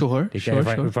hours. Sure, ठीक है. sure,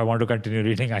 sure. If I want to continue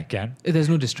reading, I can. There's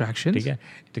no distractions. ठीक है.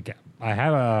 ठीक है. I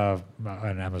have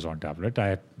an Amazon tablet. I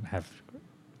have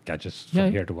gadgets from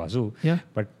Yeah. here to Wazoo. Yeah.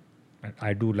 But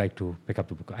I do like to pick up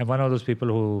the book. I'm one of those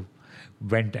people who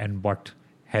went and bought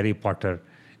Harry Potter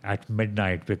at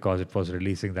midnight because it was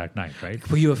releasing that night,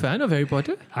 right? Were you a fan of Harry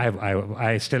Potter?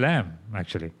 I still am,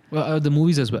 actually. The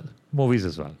movies as well. Movies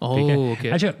as well. Oh, ठीक है?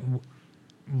 okay. अच्छा,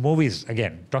 movies,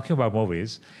 again, talking about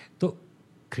movies, तो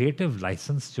creative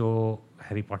license जो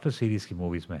Harry Potter series की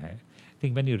movies में है, I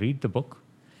think when you read the book,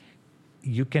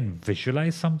 you can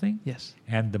visualize something. Yes.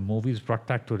 And the movies brought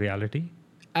that to reality.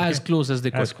 As Okay? close as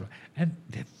they could. And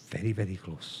they're very, very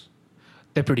close.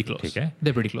 They're pretty close. ठीक है?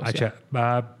 They're pretty close. अच्छा,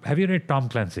 yeah. have you read Tom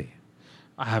Clancy?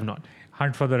 I have not.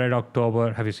 Hunt for the Red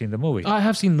October. Have you seen the movie? I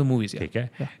have seen the movies, yeah. ठीक है?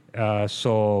 Yeah.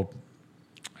 So,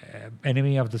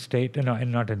 Enemy of the State, no,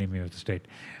 not Enemy of the State.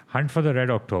 Hunt for the Red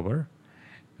October.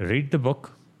 Read the book.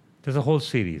 There's a whole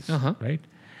series, Uh-huh. right?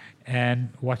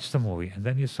 And watch the movie. And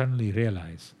then you suddenly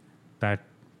realize that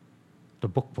the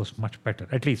book was much better.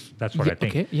 At least that's what Yeah, I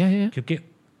think. okay. Yeah, yeah, yeah. क्योंकि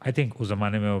I think उस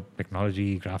ज़माने में technology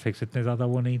graphics इतने ज़्यादा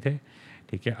वो नहीं थे.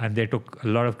 ठीक है? And they took a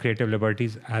lot of creative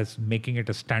liberties as making it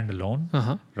a standalone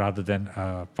Uh-huh. rather than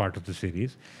part of the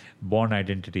series. Born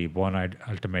Identity, Born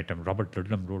Ultimatum, Robert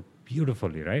Ludlum wrote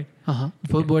beautifully, right? Uh-huh.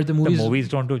 But the movies... The movies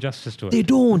don't do justice to it. They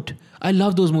don't. I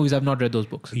love those movies. I've not read those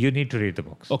books. You need to read the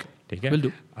books. Okay. ठीक है? Will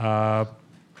do.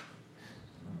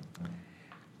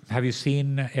 Have you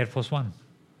seen Air Force One?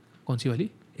 कौन सी वाली?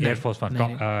 Air Force One,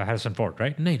 नहीं, Harrison Ford,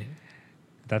 right? नहीं, नहीं.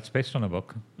 That's based on a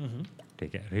book.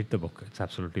 ठीक है? Read the book. It's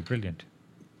absolutely brilliant.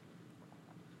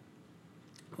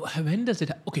 When does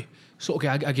it... Okay. So, okay,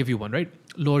 I'll give you one, right?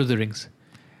 Lord of the Rings.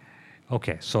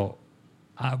 Okay, so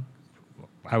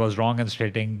I was wrong in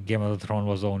stating Game of the Throne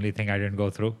was the only thing I didn't go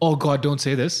through. Oh, God, don't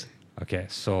say this. Okay,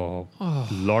 so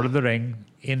Lord of the Ring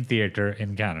in theater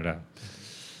in Canada.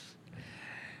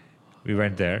 We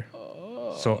went there.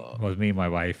 So it was me, my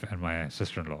wife, and my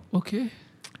sister-in-law. Okay.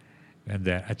 And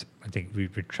then I think we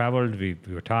traveled, we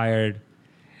were tired.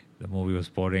 The movie was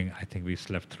boring. I think we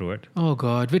slept through it. Oh,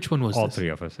 God. Which one was All this? three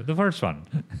of us. The first one.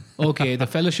 Okay, The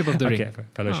Fellowship of the Ring. Okay,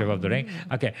 Fellowship of the Ring.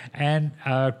 Okay, and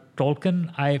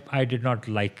Tolkien, I did not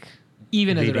like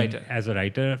Even as a reading writer. As a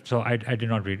writer, so I did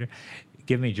not read it.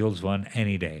 Give me Jules Verne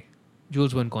any day.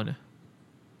 Jules Verne कौन है?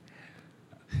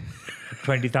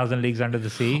 20,000 Leagues Under the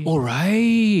Sea. Oh,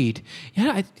 right.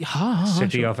 Yeah, हाँ,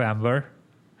 City sure. of Amber.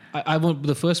 I won't,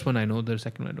 the first one I know, the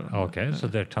second one I don't know. Okay, so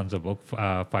there are tons of books.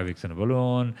 5 Weeks in a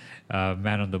Balloon,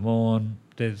 Man on the Moon.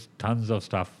 There's tons of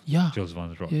stuff Yeah. Jules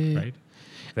Verne wrote, Yeah, yeah. right?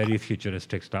 Very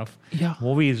futuristic stuff. Yeah.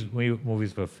 Movies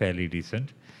were fairly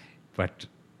decent, but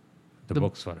the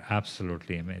books were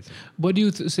absolutely amazing. What do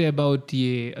you say about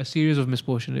a series of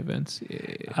misfortune events?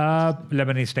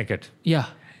 Lemony Snicket, Yeah.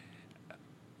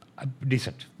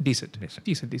 decent. Decent.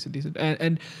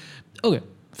 And okay,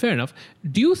 fair enough.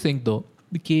 Do you think though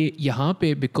कि यहाँ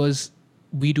पे because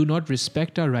we do not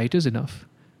respect our writers enough,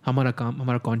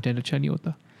 हमारा content अच्छा नहीं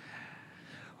होता?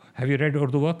 Have you read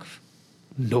Urdu work?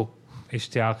 No.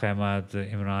 Ishtiyaq Ahmad,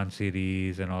 Imran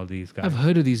series, and all these guys. I've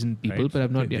heard of these people, right? but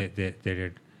I've not they, yet. They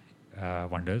did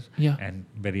wonders. Yeah. And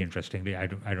very interestingly, I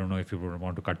don't know if you would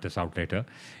want to cut this out later,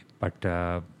 but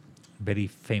very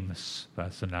famous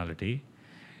personality,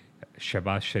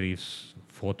 Shehbaz Sharif's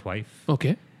fourth wife,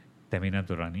 Okay. Temina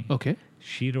Durrani. Okay.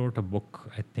 She wrote a book,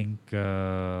 I think,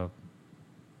 early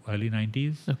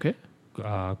 90s, Okay.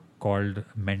 called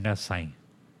Menda Sai,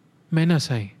 Maina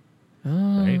Sai.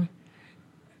 Ah. right?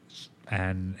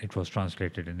 And it was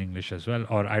translated in English as well,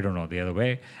 or I don't know, the other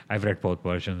way. I've read both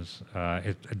versions.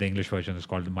 The English version is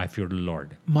called My Feudal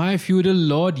Lord. My Feudal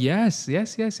Lord. Yes.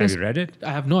 Have you read it?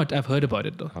 I have not. I've heard about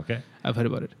it though. Okay. I've heard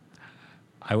about it.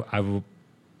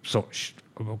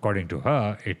 According to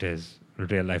her, it is a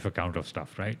real life account of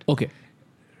stuff, right? Okay.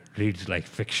 Reads like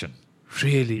fiction.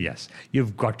 Really? Yes,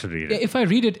 you've got to read Yeah, it. if I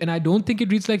read it and I don't think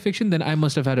it reads like fiction, then I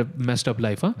must have had a messed up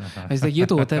life, huh? I was like, ये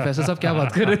तो होता है, फैसल साहब क्या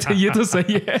बात कर रहे थे? ये तो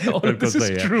सही है. All of this is बिल्कुल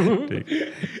सही है. true.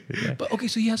 ठीक. But okay,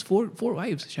 so he has four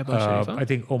wives, Shehbaz Sharif, huh? I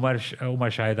think Umar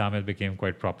Shahid Ahmed became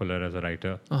quite popular as a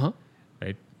writer, Uh-huh.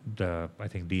 right? I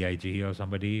think DIG or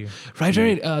somebody. Right.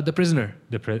 The Prisoner.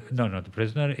 The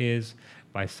Prisoner is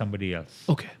by somebody else.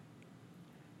 Okay.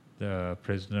 The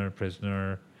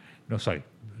Prisoner. No, sorry,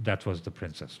 that was The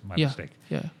Princess. My Yeah. mistake.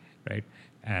 Yeah. Right?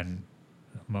 And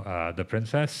The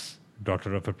Princess,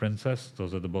 Daughter of a Princess,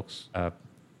 those are the books.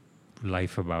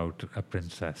 Life about a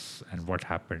princess and what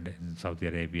happened in Saudi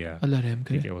Arabia. Allah Rahim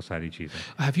ठीक करे. है, वो सारी चीजें.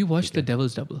 Have you watched The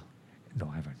Devil's Double? No,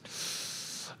 I haven't.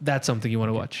 That's something you want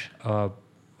to watch.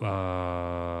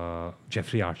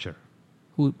 Jeffrey Archer.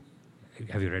 Who?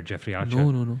 Have you read Jeffrey Archer?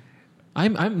 No.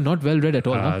 I'm not well read at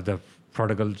all. Huh? The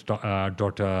prodigal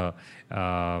daughter,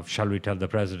 Shall We Tell the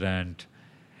President?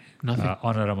 Nothing.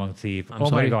 Honor Among Thieves. I'm Oh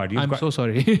sorry. my God. I'm so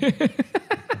sorry.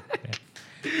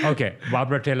 Okay,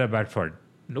 Barbara Taylor Bradford.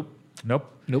 Nope.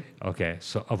 Okay,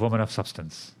 so A Woman of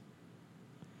Substance.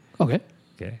 Okay.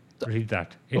 Okay, read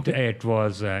that. Okay. It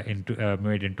was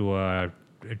made into a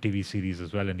TV series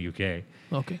as well in UK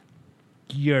Okay.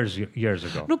 years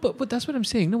ago. No, but that's what I'm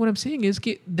saying. No, what I'm saying is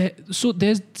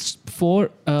there's four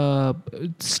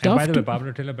stuff. And by the way,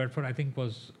 Barbara Taylor Bradford, I think,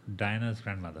 was Diana's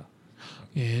grandmother.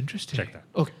 Yeah, interesting. Check that.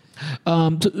 Okay.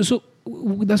 So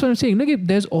that's what I'm saying. Like,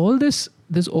 there's all this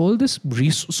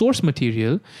resource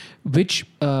material which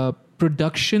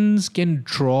productions can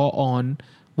draw on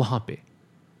वहाँ पे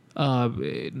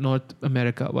North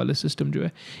America वाला system जो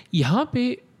है यहाँ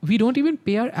पे we don't even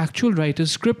pay our actual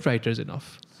writers, script writers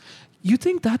enough. You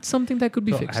think that's something that could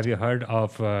be So fixed? have you heard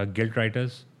of guild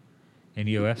writers in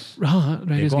US? हाँ,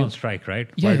 They writers go on guild. strike, right?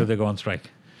 Yeah, Why yeah. do they go on strike?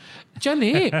 चल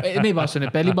नहीं बात सुने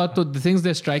पहली बात तो the things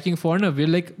they're striking for ना we're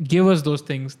like give us those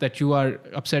things that you are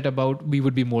upset about, we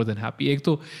would be more than happy. एक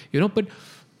तो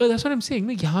but that's what I'm saying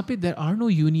ना यहाँ पे there are no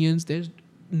unions, there's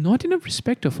not enough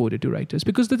respect afforded to writers,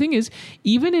 because the thing is,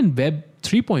 even in Web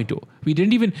 3.0 we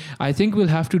didn't even, I think we'll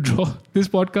have to draw this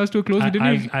podcast to a close.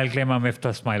 I'll claim a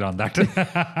Mifta smile on that.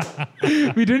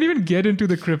 We didn't even get into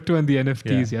the crypto and the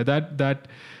NFTs. Yeah,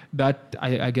 that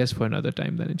I guess for another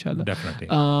time then, inshallah.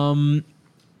 Definitely.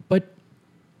 But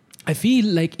I feel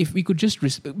like if we could just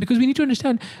because we need to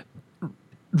understand,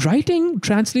 writing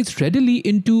translates readily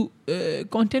into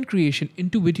content creation,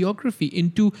 into videography,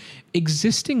 into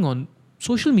existing on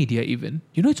social media even.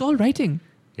 It's all writing.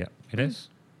 Yeah, it is.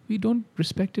 We don't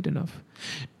respect it enough.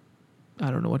 I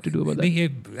don't know what to do about that.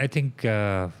 नहीं, I think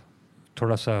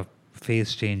थोड़ा सा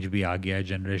phase change भी आ गया,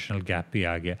 generational gap भी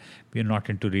आ गया. We are not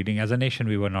into reading. As a nation,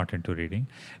 we were not into reading.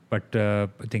 But I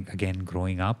think, again,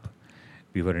 growing up,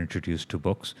 we were introduced to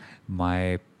books.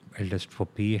 My eldest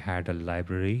puppy had a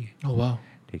library. Oh, wow.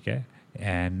 Okay?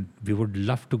 And we would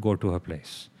love to go to her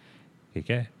place.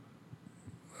 Okay?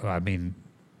 I mean,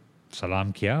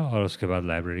 salam kiya और उसके बाद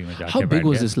library में जाके How big बैठ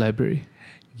was गया. this library?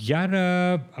 यार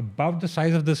about the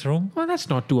size of this room. Well, that's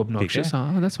not too obnoxious.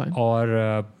 That's fine.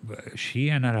 Or she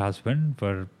and her husband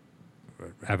were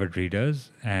avid readers,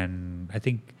 and I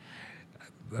think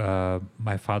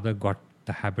my father got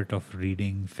the habit of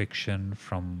reading fiction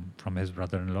from his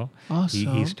brother-in-law.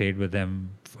 Awesome. He stayed with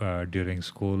them during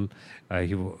school.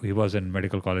 He was in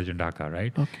medical college in Dhaka,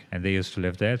 right? Okay. And they used to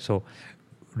live there. So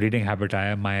reading habit,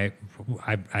 I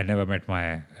never met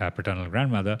my paternal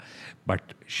grandmother, but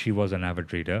she was an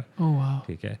avid reader. Oh, wow.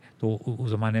 ठीक है, तो उस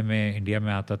ज़माने में India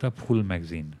में आता था फूल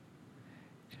magazine.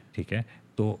 ठीक है,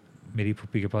 तो मेरी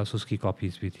फूफी के पास उसकी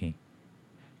कॉपीज़ भी थी.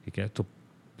 ठीक है, तो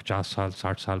 50 साल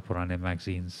 60 साल पुराने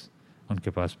मैगज़ीन्स उनके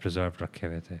पास प्रिजर्व रखे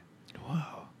हुए थे.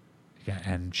 Wow. ठीक है,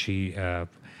 and she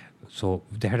so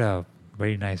they had a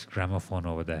very nice gramophone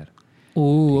over there.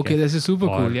 Oh, okay. Yeah. This is super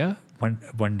Or cool, yeah?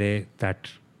 One day that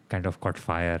kind of caught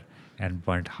fire, and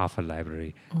burnt half a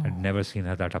library. I'd never seen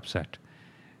her that upset.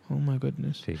 Oh my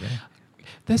goodness. ठीक है?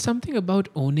 There's something about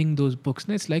owning those books.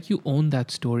 No? It's like you own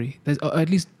that story. Or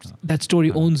at least that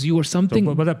story owns you or something.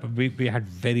 So, but we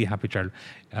had very happy child.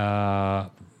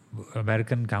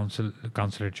 American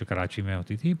consulate जो कराची में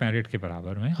होती थी, parade के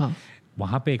बराबर में, हाँ.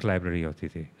 वहाँ पे एक लाइब्रेरी होती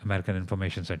थी, अमेरिकन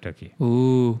इंफॉर्मेशन सेंटर की.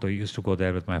 Ooh. So he used to go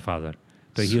there with my father.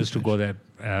 So he used to go there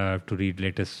to read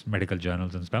latest medical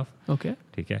journals and stuff. Okay.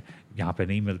 ठीक है, यहाँ पे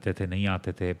नहीं मिलते थे, नहीं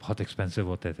आते थे, बहुत expensive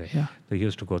होते थे. Yeah. So he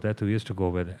used to go there. So we used to go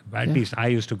with him. At Yeah. least I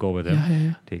used to go with him.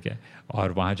 Yeah. ठीक है,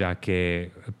 और वहाँ जाके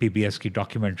PBS की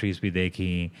documentaries भी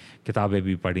देखी, किताबें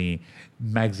भी पढ़ी,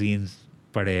 magazines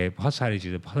पढ़े, बहुत सारी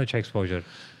चीज़ें, बहुत अच्छा exposure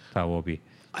था वो भी.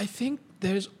 I think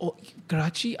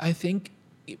Karachi, I think,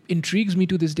 intrigues me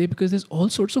to this day because there's all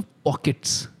sorts of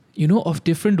pockets, you know, of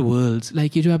different worlds.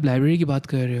 Like ये जो आप library की बात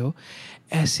कर रहे हो,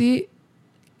 ऐसे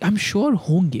I'm sure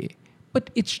होंगे. But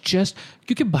it's just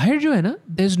क्योंकि बाहर जो है ना,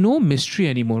 there's no mystery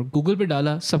anymore. Google पे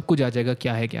डाला सब कुछ आ जाएगा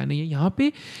क्या है क्या नहीं है. यहाँ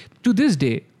पे to this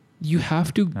day you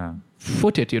have to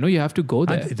foot it, you know, you have to go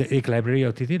there. एक library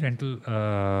होती थी rental.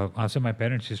 Also my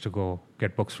parents used to go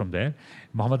get books from there.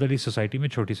 Mohammad Ali society में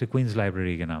छोटी सी क्वींस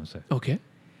लाइब्रेरी के नाम से. Okay.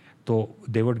 तो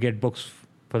they would get books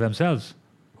for themselves,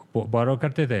 borrow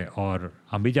करते थे, और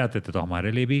हम भी जाते थे तो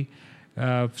हमारे लिए भी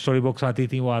स्टोरी बुक्स आती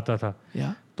थी, वो आता था.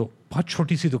 Yeah. तो बहुत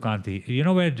छोटी सी दुकान थी. You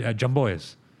know where Jumbo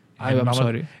is? I'm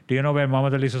sorry. Do you know where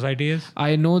Muhammad Ali Society is?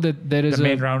 I know that there is The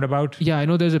main roundabout. Yeah, I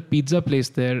know there's a pizza place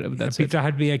there. That's it. Pizza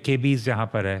Hut भी है, KB's जहाँ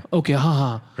पर है. Okay,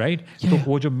 हाँ. Right? Yeah. तो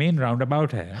वो जो main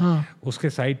roundabout है, हाँ. उसके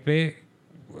साइड पे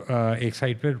एक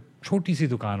साइड पे छोटी सी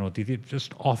दुकान होती थी,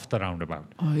 just off the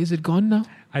roundabout. Is it gone now?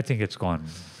 I think it's gone.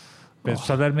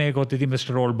 सदर में एक होती थी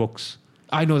Mr. Old Books.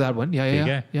 I know that one.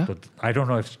 Yeah. So I don't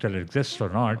know if it still exists or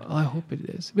not. I hope it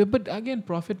is. But again,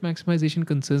 profit maximization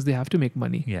concerns, they have to make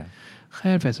money. Yeah.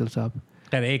 खैर फैसल साहब.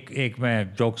 यार एक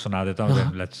मैं joke सुना देता हूँ,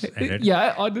 then let's end it.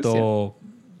 Yeah, on this. तो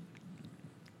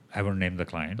I won't name the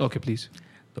client. Okay, please.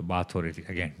 तो बात हो रही थी,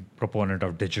 again, proponent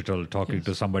of digital talking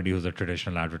to somebody who's a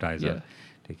traditional advertiser. Yeah.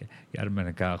 ठीक है, यार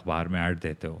मैंने कहा अखबार में ऐड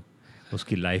देते हो,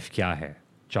 उसकी लाइफ क्या है?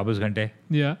 24 घंटे.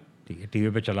 Yeah. ठीक है, टीवी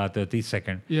पे चलाते हो 30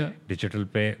 सेकंड. Yeah. डिजिटल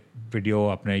पे वीडियो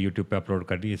अपने यूट्यूब पे अपलोड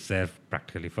कर दी, it's there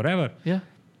practically forever. Yeah.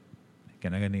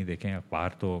 कहना कि नहीं, देखें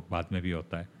अखबार तो बाद में भी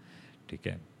होता है. ठीक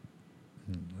है,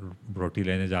 रोटी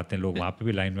लेने जाते हैं लोग, वहाँ पे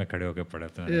भी लाइन में खड़े होकर पड़े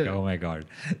थे. Oh my God,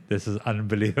 this is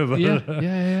unbelievable.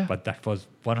 Yeah. But that was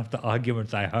one of the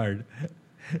arguments I heard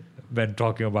when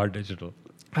talking about digital.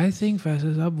 I think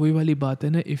Faisal साहब वही वाली बात है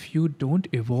ना, if you don't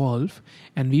evolve,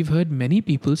 and we've heard many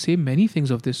people say many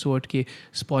things of this sort कि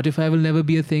Spotify will never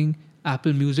be a thing,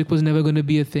 Apple Music was never going to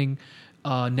be a thing,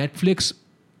 Netflix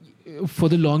for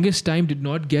the longest time did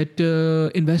not get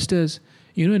investors,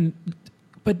 you know.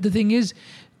 But the thing is,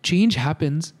 change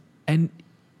happens and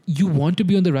you want to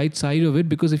be on the right side of it,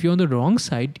 because if you're on the wrong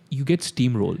side, you get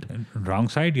steamrolled. Wrong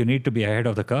side, you need to be ahead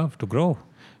of the curve to grow.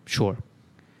 Sure.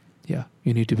 Yeah,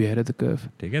 you need to be ahead of the curve.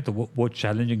 ठीक है, तो वो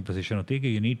challenging position होती है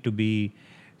कि you need to be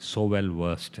so well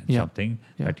versed in something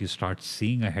that you start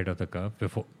seeing ahead of the curve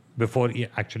before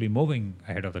actually moving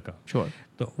ahead of the curve. Sure.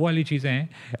 तो वो वाली चीज़ें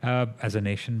हैं. As a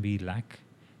nation we lack.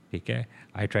 ठीक है,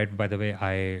 I tried, by the way,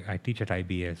 I teach at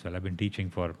IBA as well. I've been teaching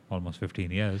for almost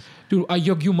 15 years. Dude,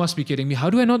 you must be kidding me. How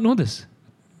do I not know this?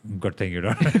 Good thing you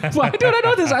don't. Why don't I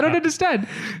know this? I don't understand.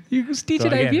 You teach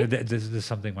at IBA? This is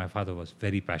something my father was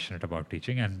very passionate about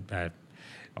teaching, and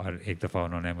और एक दफ़ा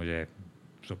उन्होंने मुझे,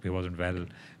 so he wasn't well,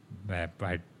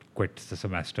 I quit the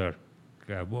semester.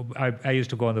 I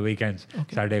used to go on the weekends.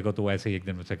 Saturday को तो ऐसे ही एक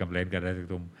दिन मुझसे कंप्लेन कर रहे थे,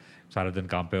 तुम सारा दिन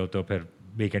काम पे होते हो, फिर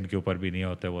वीकेंड के ऊपर भी नहीं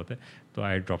होते वो होते. तो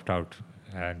I dropped out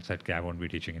and said कि I won't be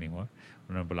teaching anymore.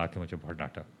 उन्होंने बुला के मुझे बहुत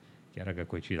डांटा कि यार अगर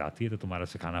कोई चीज़ आती है तो तुम्हारा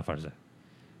सिखाना फ़र्ज़ है,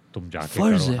 तुम जाके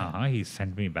करो. हाँ, he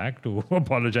sent me back to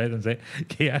apologize and say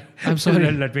कि यार I'm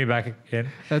sorry, let me back again.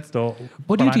 So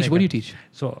what do you teach?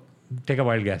 So take a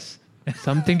wild guess.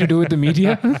 Something to do with the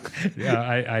media?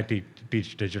 Yeah, I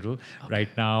teach digital. Okay.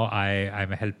 Right now,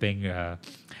 I'm helping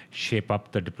shape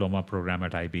up the diploma program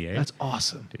at IBA. That's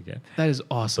awesome. ठीक है. That is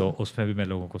awesome. So उसमें भी मैं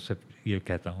लोगों को सिर्फ ये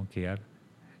कहता हूँ कि यार,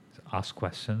 ask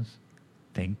questions,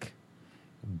 think,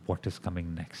 what is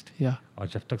coming next. Yeah. और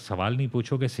जब तक सवाल नहीं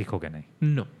पूछोगे, सीखोगे नहीं.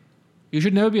 No. You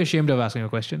should never be ashamed of asking a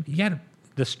question. Yeah,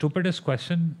 the stupidest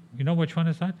question, you know which one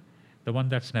is that? The one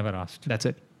that's never asked. That's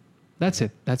it. That's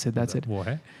it. वो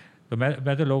है. तो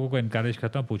मैं तो लोगों को encourage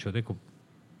करता हूँ, पूछो. देखो,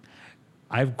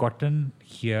 I've gotten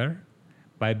here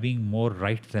by being more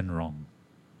right than wrong.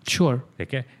 Sure.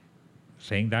 Okay.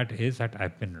 Saying that is that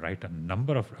I've been right a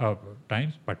number of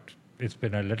times, but it's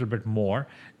been a little bit more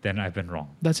than I've been wrong.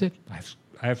 That's it.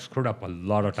 I've screwed up a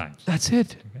lot of times. That's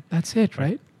it. Okay? That's it,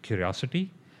 right?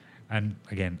 Curiosity, And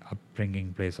again,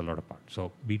 upbringing plays a lot of part.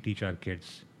 So we teach our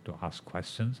kids to ask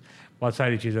questions. बहुत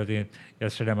सारी चीज़ें होती हैं.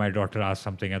 Yesterday my daughter asked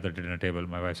something at the dinner table.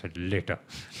 My wife said later.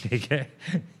 ठीक है?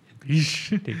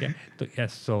 ठीक है? तो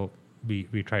yes, so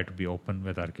we try to be open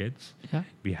with our kids. Yeah.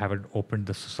 We haven't opened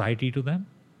the society to them,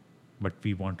 but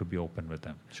we want to be open with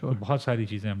them. Sure. तो बहुत सारी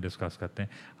चीज़ें हम डिस्कस करते हैं.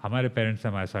 हमारे पेरेंट्स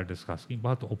ने हमारे साथ डिस्कस की,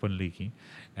 बहुत ओपनली की.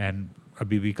 एंड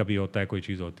अभी भी कभी होता है, कोई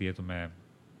चीज़ होती है तो मैं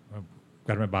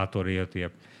घर में बात हो रही होती है,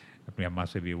 अपनी अम्मा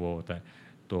से भी वो होता है,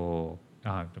 तो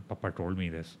हाँ, पापा told me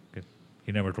this,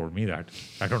 he never told me that,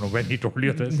 I don't know when he told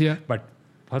you this, but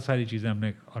बहुत सारी चीज़ें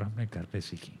हमने घर पे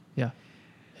सीखी. या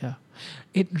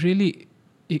it really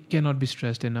it cannot be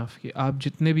stressed enough कि आप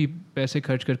जितने भी पैसे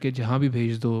खर्च करके जहाँ भी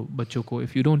भेज दो बच्चों को,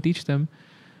 if you don't teach them,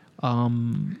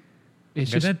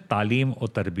 it's just तालीम और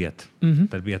तरबियत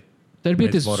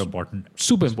is more important,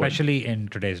 super important, especially in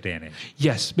today's day and age.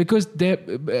 Yes, because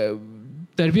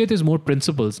tarbiyat is more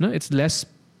principles, no? It's less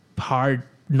hard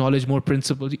knowledge, more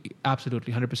principles.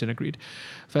 Absolutely, 100% agreed.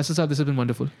 Faisal Saab, this has been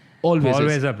wonderful.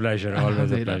 Always A pleasure.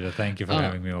 Always a pleasure. Thank you for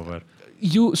having me over.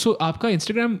 So आपका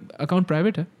Instagram account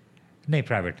private है? नहीं,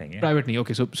 private नहीं है. Private नहीं.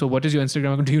 Okay, so what is your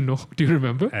Instagram account? Do you know? Do you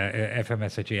remember?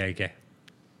 FMSHAIK.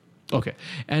 Okay.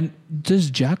 And does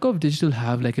Jack of Digital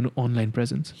have like an online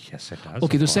presence? Yes, it does.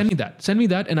 Okay, so send me that. Send me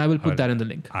that and I will put that in the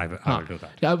link. I will do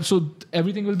that. Yeah, so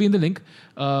everything will be in the link.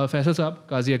 Faisal Saab,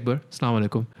 Qazi Akbar, Assalamu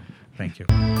alaikum. Thank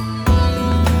you.